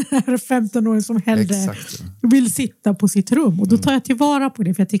som den här 15-åringen som hellre vill sitta på sitt rum. Och då tar jag tillvara på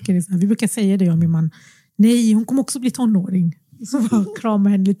det, för jag tycker det är så här, vi brukar säga det, jag och min man, nej, hon kommer också bli tonåring. Så bara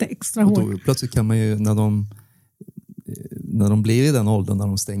kramar henne lite extra hårt. Och då plötsligt kan man ju, när de blir i den åldern, när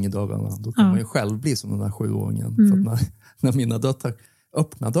de stänger dörrarna, då kan man ju själv bli som den där 7-åringen. För att när mina döttrar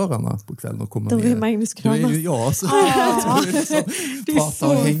öppnar dörrarna på kvällen och kommer då ner. Då vill Magnus kramas. Då är ju jag så det är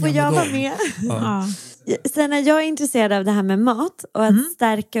så, får jag vara med? Ja. Sen när jag är intresserad av det här med mat och att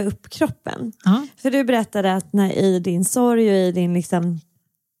stärka upp kroppen. För du berättade att i din sorg och i din liksom,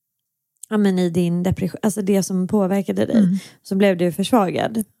 i din depression, alltså det som påverkade dig, så blev du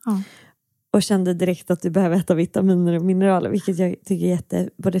försvagad. Och kände direkt att du behöver äta vitaminer och mineraler, vilket jag tycker är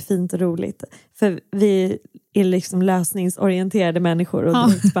både fint och roligt. För vi är liksom lösningsorienterade människor och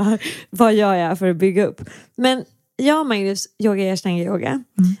bara, vad gör jag för att bygga upp? Men jag och Magnus yoga Ashtanga yoga,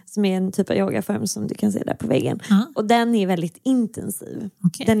 som är en typ av yogaform som du kan se där på väggen. Och den är väldigt intensiv.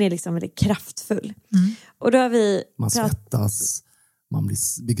 Okay. Den är liksom väldigt kraftfull. Och då har vi... Man svettas, man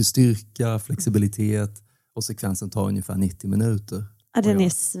bygger styrka, flexibilitet och sekvensen tar ungefär 90 minuter. Ja, den är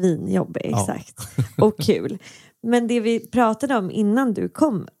svinjobbig, exakt. Och kul. Men det vi pratade om innan du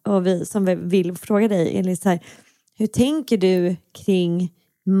kom och som vi vill fråga dig är lite så här, hur tänker du kring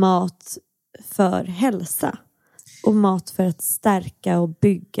mat för hälsa? Och mat för att stärka och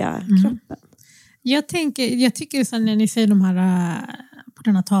bygga kroppen. Jag tycker så när ni säger de här på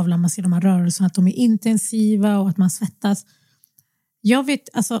den här tavlan, man ser de här rörelserna, att de är intensiva och att man svettas. Jag vet,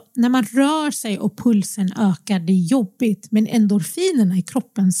 alltså när man rör sig och pulsen ökar, det är jobbigt. Men endorfinerna i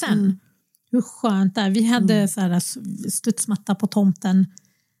kroppen sen, hur skönt det är. Vi hade så här studsmatta på tomten.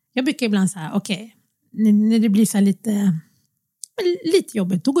 Jag brukar ibland så här, okej, när det blir så här lite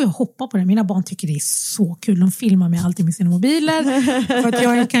jobbigt, då går jag och hoppar på det. Mina barn tycker det är så kul. De filmar mig alltid med sina mobiler. För att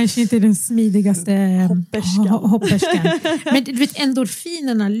jag är kanske inte den smidigaste hopperskan. Men du vet,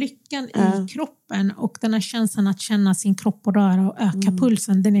 endorfinerna, lyckan i kroppen och den här känslan att känna sin kropp och röra och öka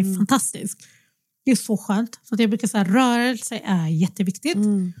pulsen, den är fantastisk. Det är så skönt. Så att jag brukar säga, rörelse är jätteviktigt.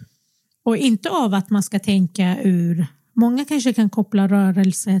 Och inte av att man ska tänka många kanske kan koppla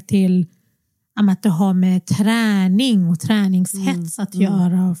rörelse till att det har med träning och träningshets att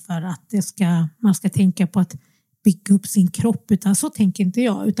göra, för att man ska tänka på att bygga upp sin kropp, utan så tänker inte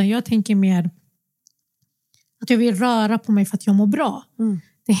jag, utan jag tänker mer att jag vill röra på mig för att jag mår bra.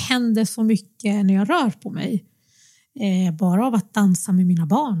 Det händer så mycket när jag rör på mig, bara av att dansa med mina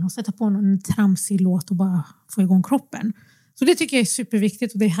barn och sätta på en tramsig låt och bara få igång kroppen. Så det tycker jag är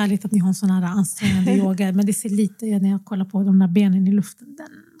superviktigt, och det är härligt att ni har en sån här ansträngande yoga, men det ser lite, när jag kollar på de där benen i luften, den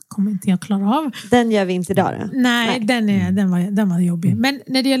kommer inte jag klara av. Den gör vi inte idag då? Nej. Den var jobbig. Men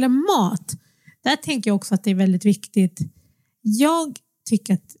när det gäller mat, där tänker jag också att det är väldigt viktigt. Jag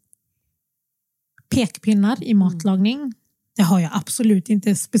tycker att pekpinnar i matlagning, det har jag absolut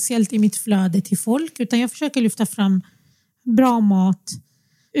inte, speciellt i mitt flöde till folk, utan jag försöker lyfta fram bra mat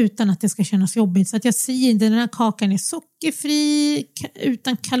utan att det ska kännas jobbigt. Så att jag säger inte, den här kakan är sockerfri,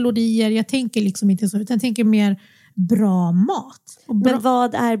 utan kalorier. Jag tänker liksom inte så, utan jag tänker mer bra mat. Men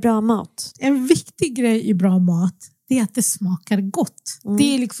vad är bra mat? En viktig grej i bra mat, det är att det smakar gott.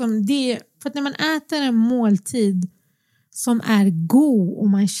 Det är liksom det, för att när man äter en måltid som är god och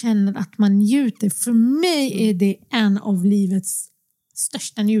man känner att man njuter, för mig är det en av livets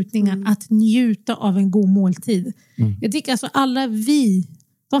största njutningar, att njuta av en god måltid. Jag tycker alltså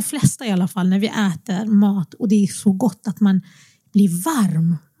de flesta i alla fall, när vi äter mat och det är så gott att man blir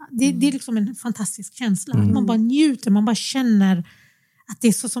varm, Det är liksom en fantastisk känsla. Att man bara njuter, man bara känner att det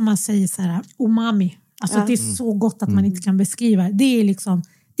är så som man säger så här, umami. Alltså att det är så gott att man inte kan beskriva. Det är liksom,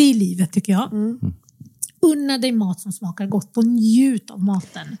 det är livet tycker jag. Unna dig mat som smakar gott och njut av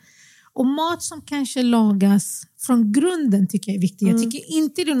maten. Och mat som kanske lagas från grunden tycker jag är viktigt. Jag tycker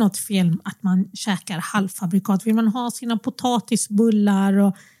inte det är något fel att man käkar halvfabrikat. Vill man ha sina potatisbullar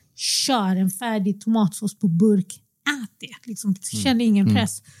och kör en färdig tomatsås på burk, ät det. Liksom, känn ingen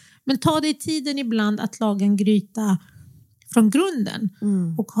press. Men ta dig tiden ibland att laga en gryta från grunden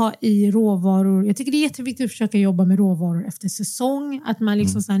och ha i råvaror. Jag tycker det är jätteviktigt att försöka jobba med råvaror efter säsong. Att man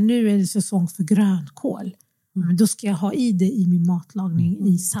liksom så här, nu är det säsong för grönkål. Men då ska jag ha i det i min matlagning,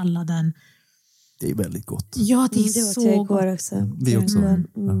 i salladen. Det är väldigt gott. Ja, det är det så gott. Också. Vi också.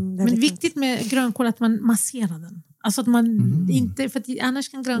 Men viktigt med grönkål att man masserar den. Alltså att man inte, för att annars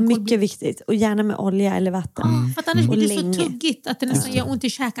kan grönkål mycket viktigt. Och gärna med olja eller vatten. För att annars blir det så tuggigt att det nästan gör ont i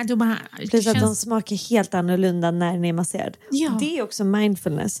käkan. Plus att de smakar helt annorlunda när den är masserad. Ja. Det är också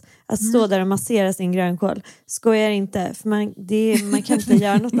mindfulness. Att stå där och massera sin grönkål. Skojar inte. För man kan inte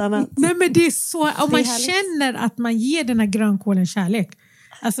göra något annat. Nej, men det är så. Om man härligt. känner att man ger den här grönkålen kärlek.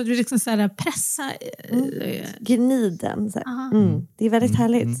 Alltså du liksom så här pressa. Gniden. Det är väldigt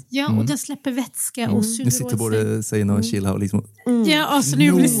härligt. Ja, och den släpper vätska och suger. Det sitter både Seina och Sheila och liksom... Ja, alltså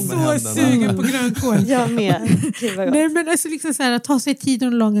nu blir jag så sugen på grönkål. Jag med. Nej, men alltså liksom så här, att ta sig tiden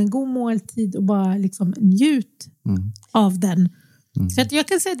och laga en god måltid och bara liksom njut av den. Så att jag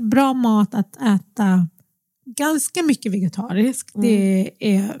kan säga att bra mat att äta ganska mycket vegetariskt. Det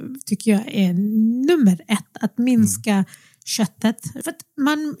är, tycker jag är nummer 1. Att minska köttet. För att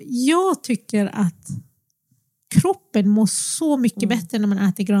jag tycker att kroppen mår så mycket bättre när man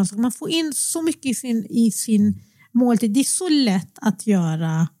äter grönsaker. Man får in så mycket i sin måltid. Det är så lätt att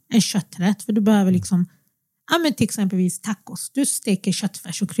göra en kötträtt. För du behöver liksom, till exempelvis tacos. Du steker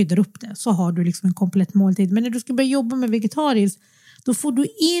köttfärs och kryddar upp det. Så har du liksom en komplett måltid. Men när du ska börja jobba med vegetariskt, då får du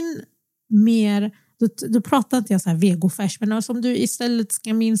in mer. Då pratar inte jag så här vegofärs, men alltså om du istället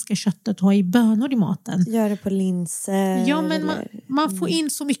ska minska köttet och ha i bönor i maten. Gör det på linser. Ja, men man får in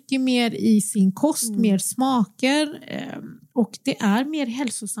så mycket mer i sin kost, mer smaker. Och det är mer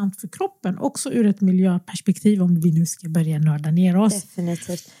hälsosamt för kroppen. Också ur ett miljöperspektiv om vi nu ska börja nörda ner oss.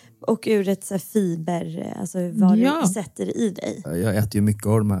 Definitivt. Och ur ett så här, fiber, alltså vad du sätter i dig. Jag äter ju mycket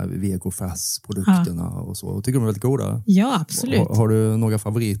av de här vegofärs-produkterna och så. Och tycker de är väldigt goda. Ja, absolut. Har du några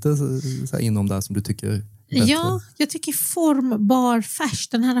favoriter så här, inom där som du tycker bättre? Ja, jag tycker formbar färs,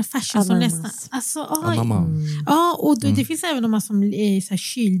 den här färsen som nästan... Alltså, ja, och det finns även de här som är i så här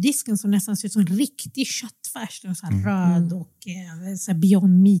kyldisken som nästan ser ut som en riktig köttfärs. Den är så här röd och så här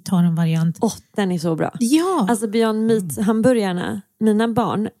Beyond Meat har en variant. Den är så bra. Ja. Alltså Beyond Meat-hamburgarna, mina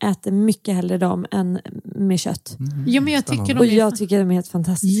barn äter mycket hellre dem än med kött. Ja, men jag tycker jag tycker de är helt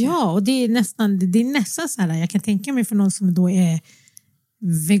fantastiska. Ja, och det är nästan så här, jag kan tänka mig för någon som då är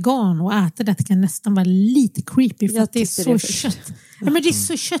vegan och äter det kan nästan vara lite creepy för att det är så kött. Ja, men det är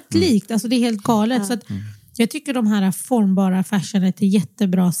så köttlikt, alltså det är helt galet. Så att jag tycker de här formbara färserna är ett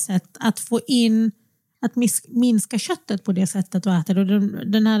jättebra sätt att få in, att minska köttet på det sättet och äta det. Och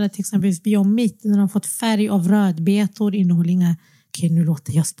den här till exempel Beyond Meat, den har fått färg av rödbetor, innehåller inga. Okej, nu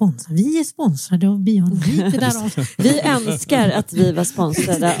låter jag sponsrad. Vi är sponsrade av Beyond Meat. Vi önskar att vi var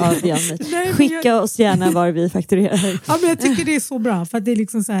sponsrade av Beyond Meat. Skicka oss gärna var vi fakturerar. Ja, men jag tycker det är så bra. För att det är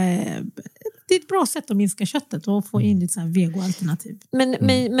liksom så här, det är ett bra sätt att minska köttet och få in lite så här vegoalternativ.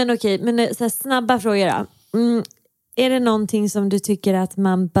 Men okej, men så här, snabba frågor då. Är det någonting som du tycker att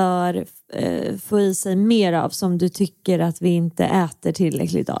man bör få i sig mer av som du tycker att vi inte äter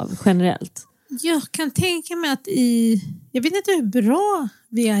tillräckligt av generellt? Jag kan tänka mig att jag vet inte hur bra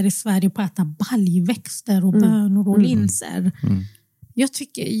vi är i Sverige på att äta baljväxter och bönor och linser. Jag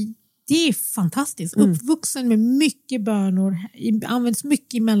tycker det är fantastiskt. Uppvuxen med mycket bönor, används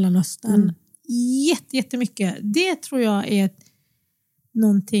mycket i Mellanöstern. Jättemycket. Det tror jag är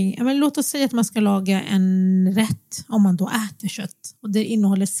någonting. Men låt oss säga att man ska laga en rätt om man då äter kött. Och det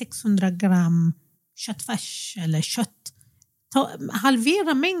innehåller 600 gram köttfärs eller kött.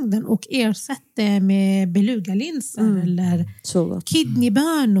 Halvera mängden och ersätt det med belugalinser eller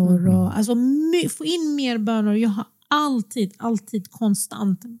kidneybönor och alltså få in mer bönor. Jag har alltid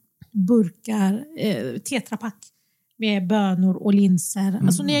konstant burkar tetrapack med bönor och linser.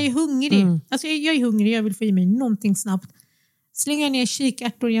 Alltså när jag är hungrig. Alltså jag är hungrig, jag vill få i mig någonting snabbt. Slänger ner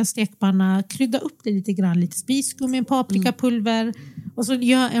kikärtor i en stekpanna, krydda upp det lite grann, lite spiskummin, paprikapulver och så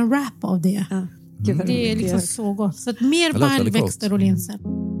gör en wrap av det. Det är liksom så gott. Så att mer baljväxter och linser.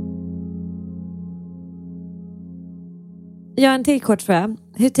 Jag har en till kort fråga.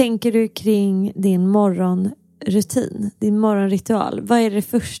 Hur tänker du kring din morgonrutin, din morgonritual? Vad är det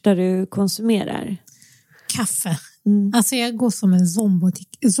första du konsumerar? Kaffe. Alltså jag går som en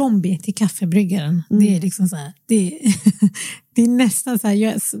zombie till kaffebryggaren. Det är liksom så här, det är nästan så här,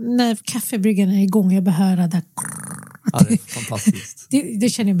 när kaffebryggaren är igång jag behöver det. Ja, det är fantastiskt. Det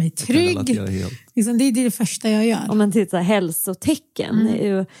känner jag mig trygg. Liksom, det är det första jag gör. Om man tittar hälsotecken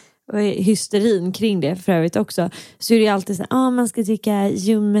och hysterin kring det för övrigt också, så är det alltid så här, man ska dricka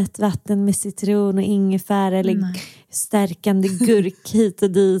ljummet vatten med citron och ingefära eller stärkande gurk hit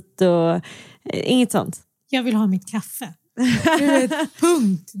och dit och inget sånt. Jag vill ha mitt kaffe. Du vet,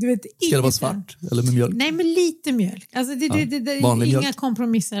 punkt. Du vet, ska det vara svart eller med mjölk? Nej, men lite mjölk. Alltså det är inga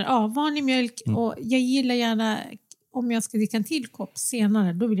kompromisser. Ja, vanlig mjölk. Och jag gillar gärna, om jag ska dricka en till kopp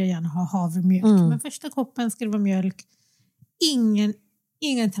senare, då vill jag gärna ha havremjölk. Men första koppen ska det vara mjölk.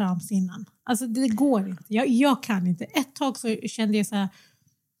 Ingen trams innan. Alltså det går inte. Jag kan inte. Ett tag så kände jag så här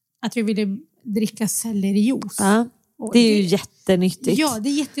att jag ville dricka sellerijuice. Ja. Det är ju jättenyttigt. Ja, det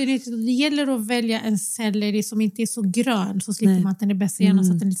är jättenyttigt. Det gäller att välja en selleri som inte är så grön. Så slipper man att den är bäst gärna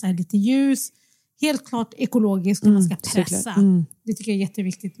så att den är så här lite ljus. Helt klart ekologiskt när man ska pressa. Det tycker jag är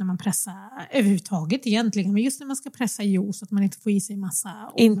jätteviktigt när man pressar överhuvudtaget egentligen. Men just när man ska pressa juice så att man inte får i sig massa.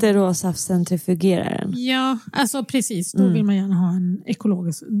 Inte råsaftcentrifugeraren. Ja, alltså precis. Då vill man gärna ha en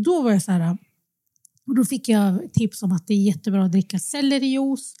ekologisk. Då var jag så här. Och då fick jag tips om att det är jättebra att dricka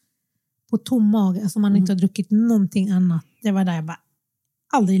sellerijuice på tom mage, alltså man inte har druckit någonting annat. Det var där jag bara,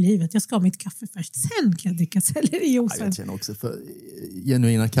 aldrig i livet, jag ska ha mitt kaffe först, sen kan jag dricka sellerijuice. Jag känner också för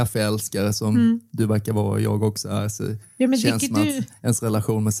genuina kaffeälskare som du verkar vara och jag också är, så känns som att ens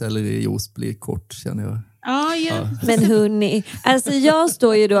relation med sellerijuice blir kort, känner jag. Ja. Men hörni, alltså jag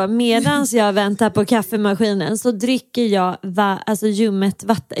står ju då medans jag väntar på kaffemaskinen så dricker jag ljummet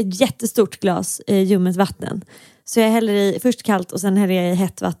vatten, ett jättestort glas ljummet vatten. Så jag häller i först kallt och sen häller jag i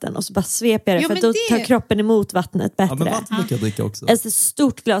hett vatten och så bara sveper jag det, för då tar kroppen emot vattnet bättre. Ja, men vatten brukar jag dricka också. Ett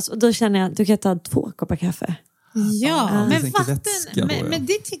stort glas och då känner jag att du kan ta 2 koppar kaffe. Ja, men vatten, men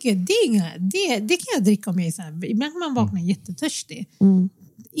det tycker jag, det kan jag dricka om jag är så här, ibland kan man vakna jättetörstig.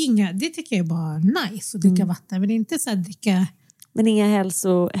 Det tycker jag är bara nice att dricka vatten, men inte så här dricka. Men inga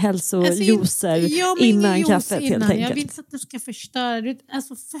hälsojuicer innan kaffet helt enkelt. Jag vill inte att du ska förstöra.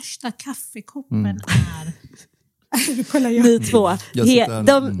 Alltså första kaffekoppen är... Ni två.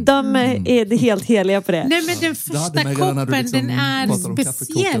 De är helt heliga på det. Nej, men den första koppen den är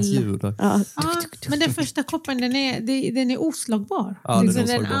speciell. Men den första koppen den är oslagbar.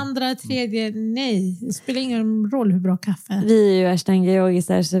 Den andra, tredje, nej. Det spelar ingen roll hur bra kaffe. Vi är ju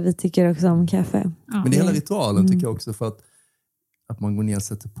ashtanga-yogisar så vi tycker också om kaffe. Men det hela ritualen tycker jag också, för att man går ner och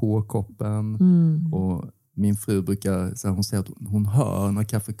sätter på koppen och min fru brukar, så här, hon säger att hon hör när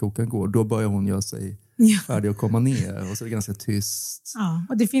kaffekokaren går, då börjar hon göra sig färdig att komma ner och så är det ganska tyst. Ja,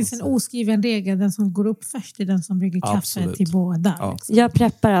 och det finns en oskriven regel, den som går upp först är den som brygger kaffe till båda. Ja. Liksom. Jag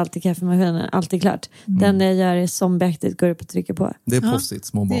preppar alltid kaffemaskinen, alltid klart. Den jag gör är zombieaktigt, går upp och trycker på. Det är proffsigt,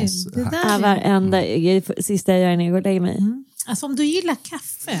 småbarns. Varenda sista jag gör när jag går och lägger mig. Alltså om du gillar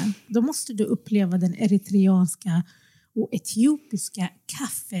kaffe, då måste du uppleva den eritreanska och etiopiska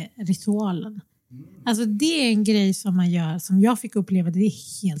kafferitualen. Alltså det är en grej som man gör, som jag fick uppleva, det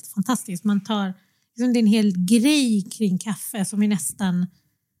är helt fantastiskt. Man tar, liksom, det är en hel grej kring kaffe som är nästan,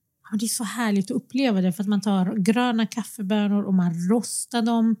 det är så härligt att uppleva det, för att man tar gröna kaffebönor och man rostar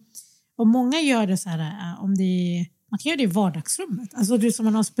dem. Och många gör det så här, man kan göra det i vardagsrummet. Alltså det är som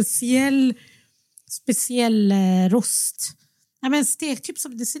man har speciell rost. Ja, men stek, typ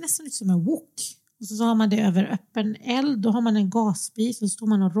som, det ser nästan ut som en wok. Och så har man det över öppen eld. Då har man en gasspis och så står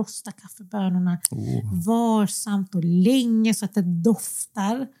man och rostar kaffebönorna varsamt och länge så att det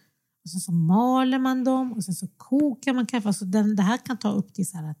doftar. Och så maler man dem och sen så kokar man kaffe. Så det här kan ta upp till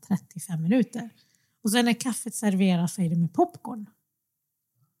så här 35 minuter. Och sen när kaffet serveras så är det med popcorn.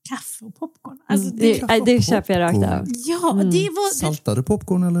 Kaffe och popcorn. Alltså det köper jag rakt av. Ja, det var... Saltade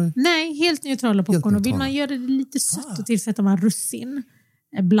popcorn eller? Nej, helt neutrala popcorn. Och vill man göra det lite sött och tillsätter man russin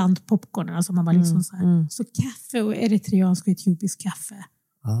bland popcornen, alltså man bara liksom så här. Så kaffe och eritreansk och etiopisk kaffe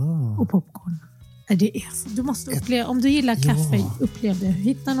och popcorn. Det är så, du måste uppleva, om du gillar kaffe, upplev det.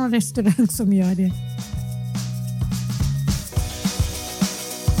 Hitta någon restaurang som gör det.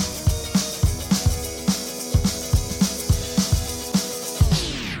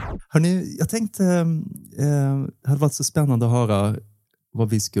 Hörrni, jag tänkte det hade varit så spännande att höra vad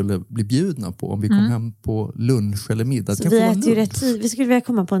vi skulle bli bjudna på om vi kom hem på lunch eller middag. Så vi äter ju rätt tid. Vi skulle vilja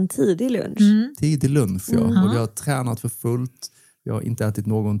komma på en tidig lunch. Tidig lunch, ja. Och vi har tränat för fullt. Vi har inte ätit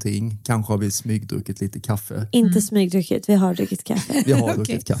någonting. Kanske har vi smygdruckit lite kaffe. Inte smygdruckit, vi har druckit kaffe. Vi har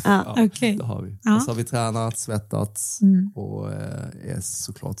druckit kaffe. Ja. Okej. Det har vi. Ja. Och så har vi tränat, svettats och är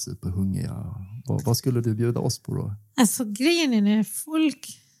såklart superhungriga. Vad skulle du bjuda oss på då? Alltså grejen är när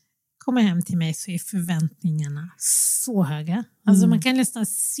folk kommer hem till mig så är förväntningarna så höga. Alltså man kan nästan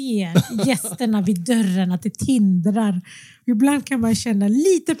se gästerna vid dörren att det tindrar. Ibland kan man känna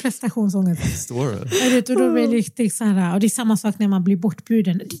lite prestationsångest. Förstår du? Och då blir det riktigt så här, och det är samma sak när man blir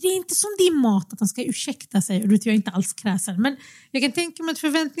bortbjuden. Det är inte som din mat att de ska ursäkta sig, och då jag är inte alls kräsen. Men jag kan tänka mig att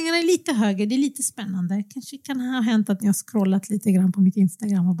förväntningarna är lite högre, det är lite spännande. Kanske kan ha hänt att ni har scrollat lite grann på mitt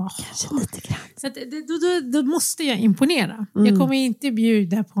Instagram och bara... Kanske lite grann. Så att, då måste jag imponera. Jag kommer inte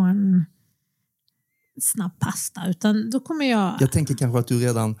bjuda på en snabb pasta, utan då kommer Jag tänker kanske att du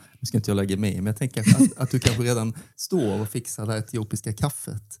redan, nu ska inte jag lägga mig, men jag tänker att du kanske redan står och fixar det etiopiska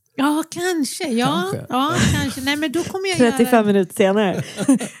kaffet. Ja, kanske. Ja, kanske. Nej, men då kommer jag 35 minuter senare.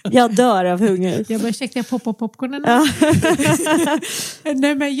 Jag dör av hunger. Jag börjar checka popcornen. Ja.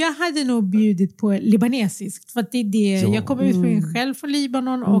 Nej, men jag hade nog bjudit på libanesiskt. För att det är det. Ja. Jag kommer ursprungligen själv från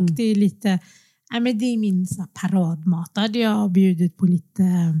Libanon och det är lite... Nej, men det är min så här, paradmat. Då hade jag bjudit på lite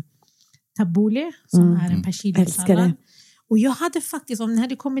tabbouleh som är en persiljesallad. Och jag hade faktiskt, om ni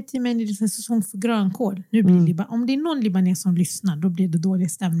hade kommit till mig i säsong för grönkål, nu blir om det är någon libanes som lyssnar, då blir det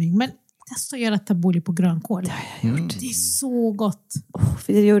dålig stämning. Men testa att göra tabbouleh på grönkål. Det har jag gjort. Det är så gott.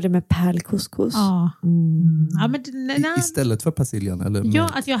 För jag gjorde med pärlcouscous. Ja. Ja, men Istället för persiljan? Eller ja,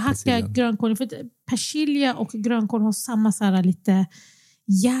 att jag hackar grönkål. För att persilja och grönkål har samma så här lite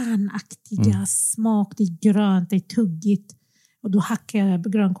järnaktiga smak. Det är grönt, det är tuggigt. Och då hackar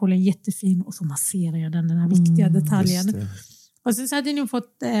jag grönkålen jättefin och så masserar jag den här viktiga detaljen. Och sen så hade ni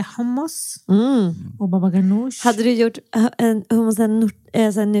fått hummus och baba ganoush. Hade du gjort hummusen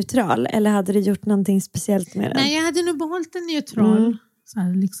neutral eller hade du gjort någonting speciellt med den? Nej, jag hade nog behållit den neutral. Så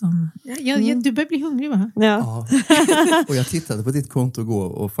här, liksom. Du börjar bli hungrig, va? Ja. Och jag tittade på ditt konto igår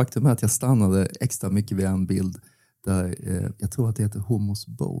och faktum är att jag stannade extra mycket vid en bild där jag tror att det heter hummus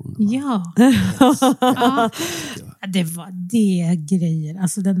bowl. Ja. Det var det grejer.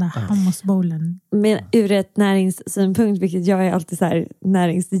 Alltså den där hummus bowlen. Men ur ett näringssynpunkt, vilket jag är alltid så här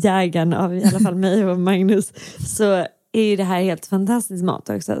näringsjägaren av i alla fall mig och Magnus, så är ju det här helt fantastisk mat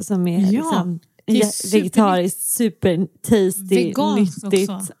också som är liksom vegetariskt, super tasty, veganskt nyttigt.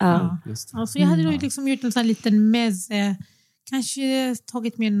 också. Ja. Alltså jag hade liksom gjort en sån här liten meze, kanske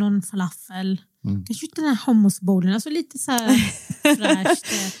tagit med någon falafel. Kanske den här hummusbowlen, alltså lite så här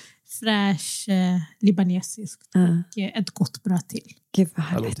fräsch libanesiskt och ett gott bröd till. Gud vad Det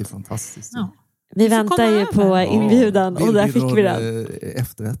härligt. låter fantastiskt. Ja. Vi väntar ju på inbjudan och där fick vi den.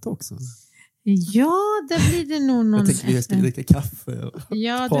 Efterrätt också. Ja, där blir det nog någon... Jag tänker vi ska dricka kaffe och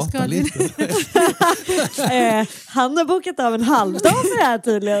prata lite. Han har bokat av en halvdag för det här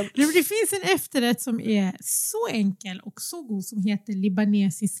tydligen. Det finns en efterrätt som är så enkel och så god som heter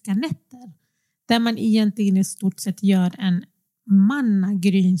libanesiska nätter. Där man egentligen i stort sett gör en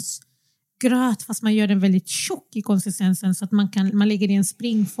mannagrynsgröt fast man gör den väldigt tjock i konsistensen så att man lägger det i en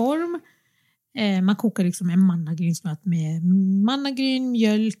springform. Man kokar liksom en mannagrynsgröt med mannagryn,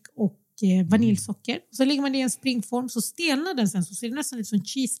 mjölk och vaniljsocker. Så lägger man det i en springform så stelnar den sen så ser det nästan lite som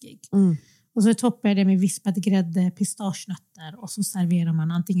cheesecake. Och så toppar jag det med vispad grädde, pistagenötter och så serverar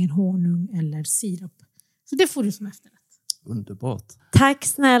man antingen honung eller sirap. Så det får du som efterrätt. Underbart. Tack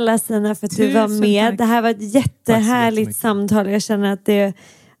snälla Stina för att du var med. Tack. Det här var ett jättehärligt samtal. Jag känner att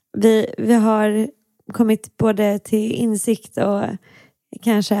vi har kommit både till insikt och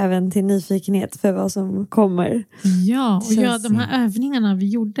kanske även till nyfikenhet för vad som kommer. Ja, och de här övningarna vi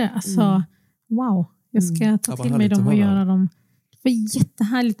gjorde, alltså wow. Jag ska ta till mig dem och göra dem. Det var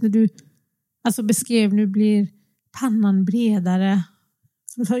jättehärligt när du beskrev, nu blir pannan bredare.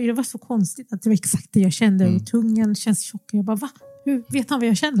 Det var så konstigt att det var exakt det jag kände. Tungan känns tjockare. Jag bara, va? Hur vet han vad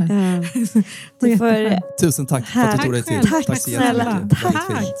jag känner? Tusen tack för att du tog dig tid. Tack snälla.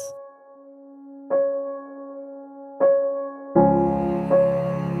 Tack.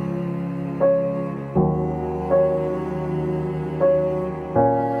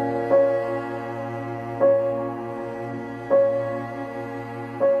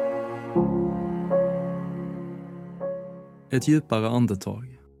 Ett djupare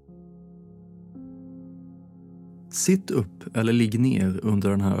andetag. Sitt upp eller ligg ner under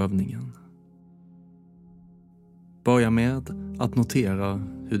den här övningen. Börja med att notera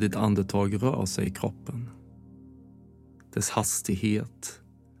hur ditt andetag rör sig i kroppen. Dess hastighet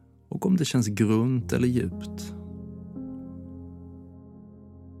och om det känns grunt eller djupt.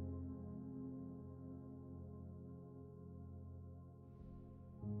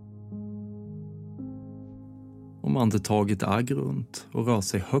 om andetaget är grunt och rör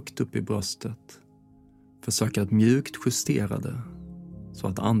sig högt upp i bröstet, försök att mjukt justera det så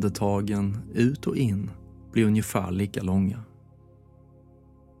att andetagen ut och in blir ungefär lika långa.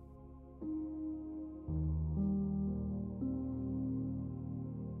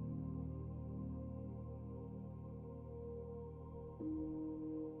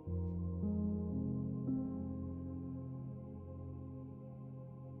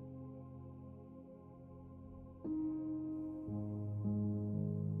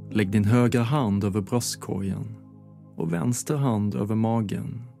 Lägg din högra hand över bröstkorgen och vänster hand över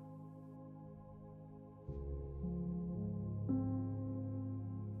magen.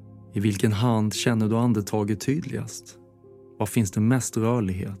 I vilken hand känner du andetaget tydligast? Var finns det mest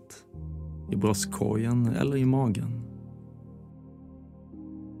rörlighet? I bröstkorgen eller i magen?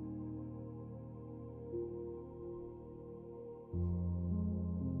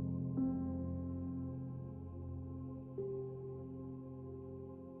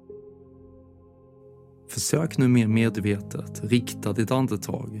 Försök nu mer medvetet rikta ditt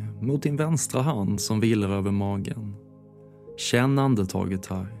andetag mot din vänstra hand som vilar över magen. Känn andetaget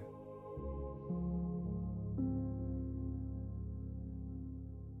här.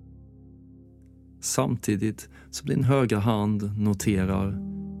 Samtidigt som din högra hand noterar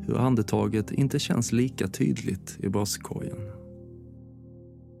hur andetaget inte känns lika tydligt i bröstkorgen.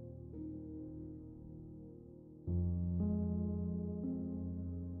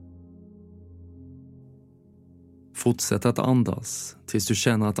 Fortsätt att andas tills du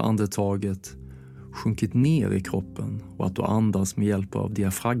känner att andetaget sjunkit ner i kroppen och att du andas med hjälp av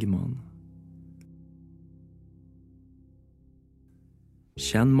diafragman.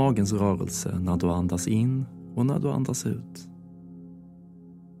 Känn magens rörelse när du andas in och när du andas ut.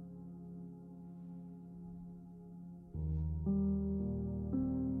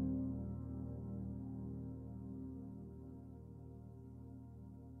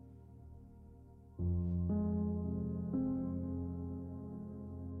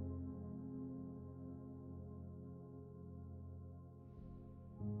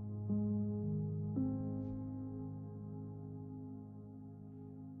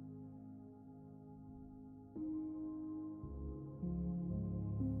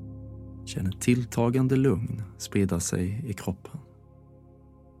 Känn ett tilltagande lugn sprida sig i kroppen.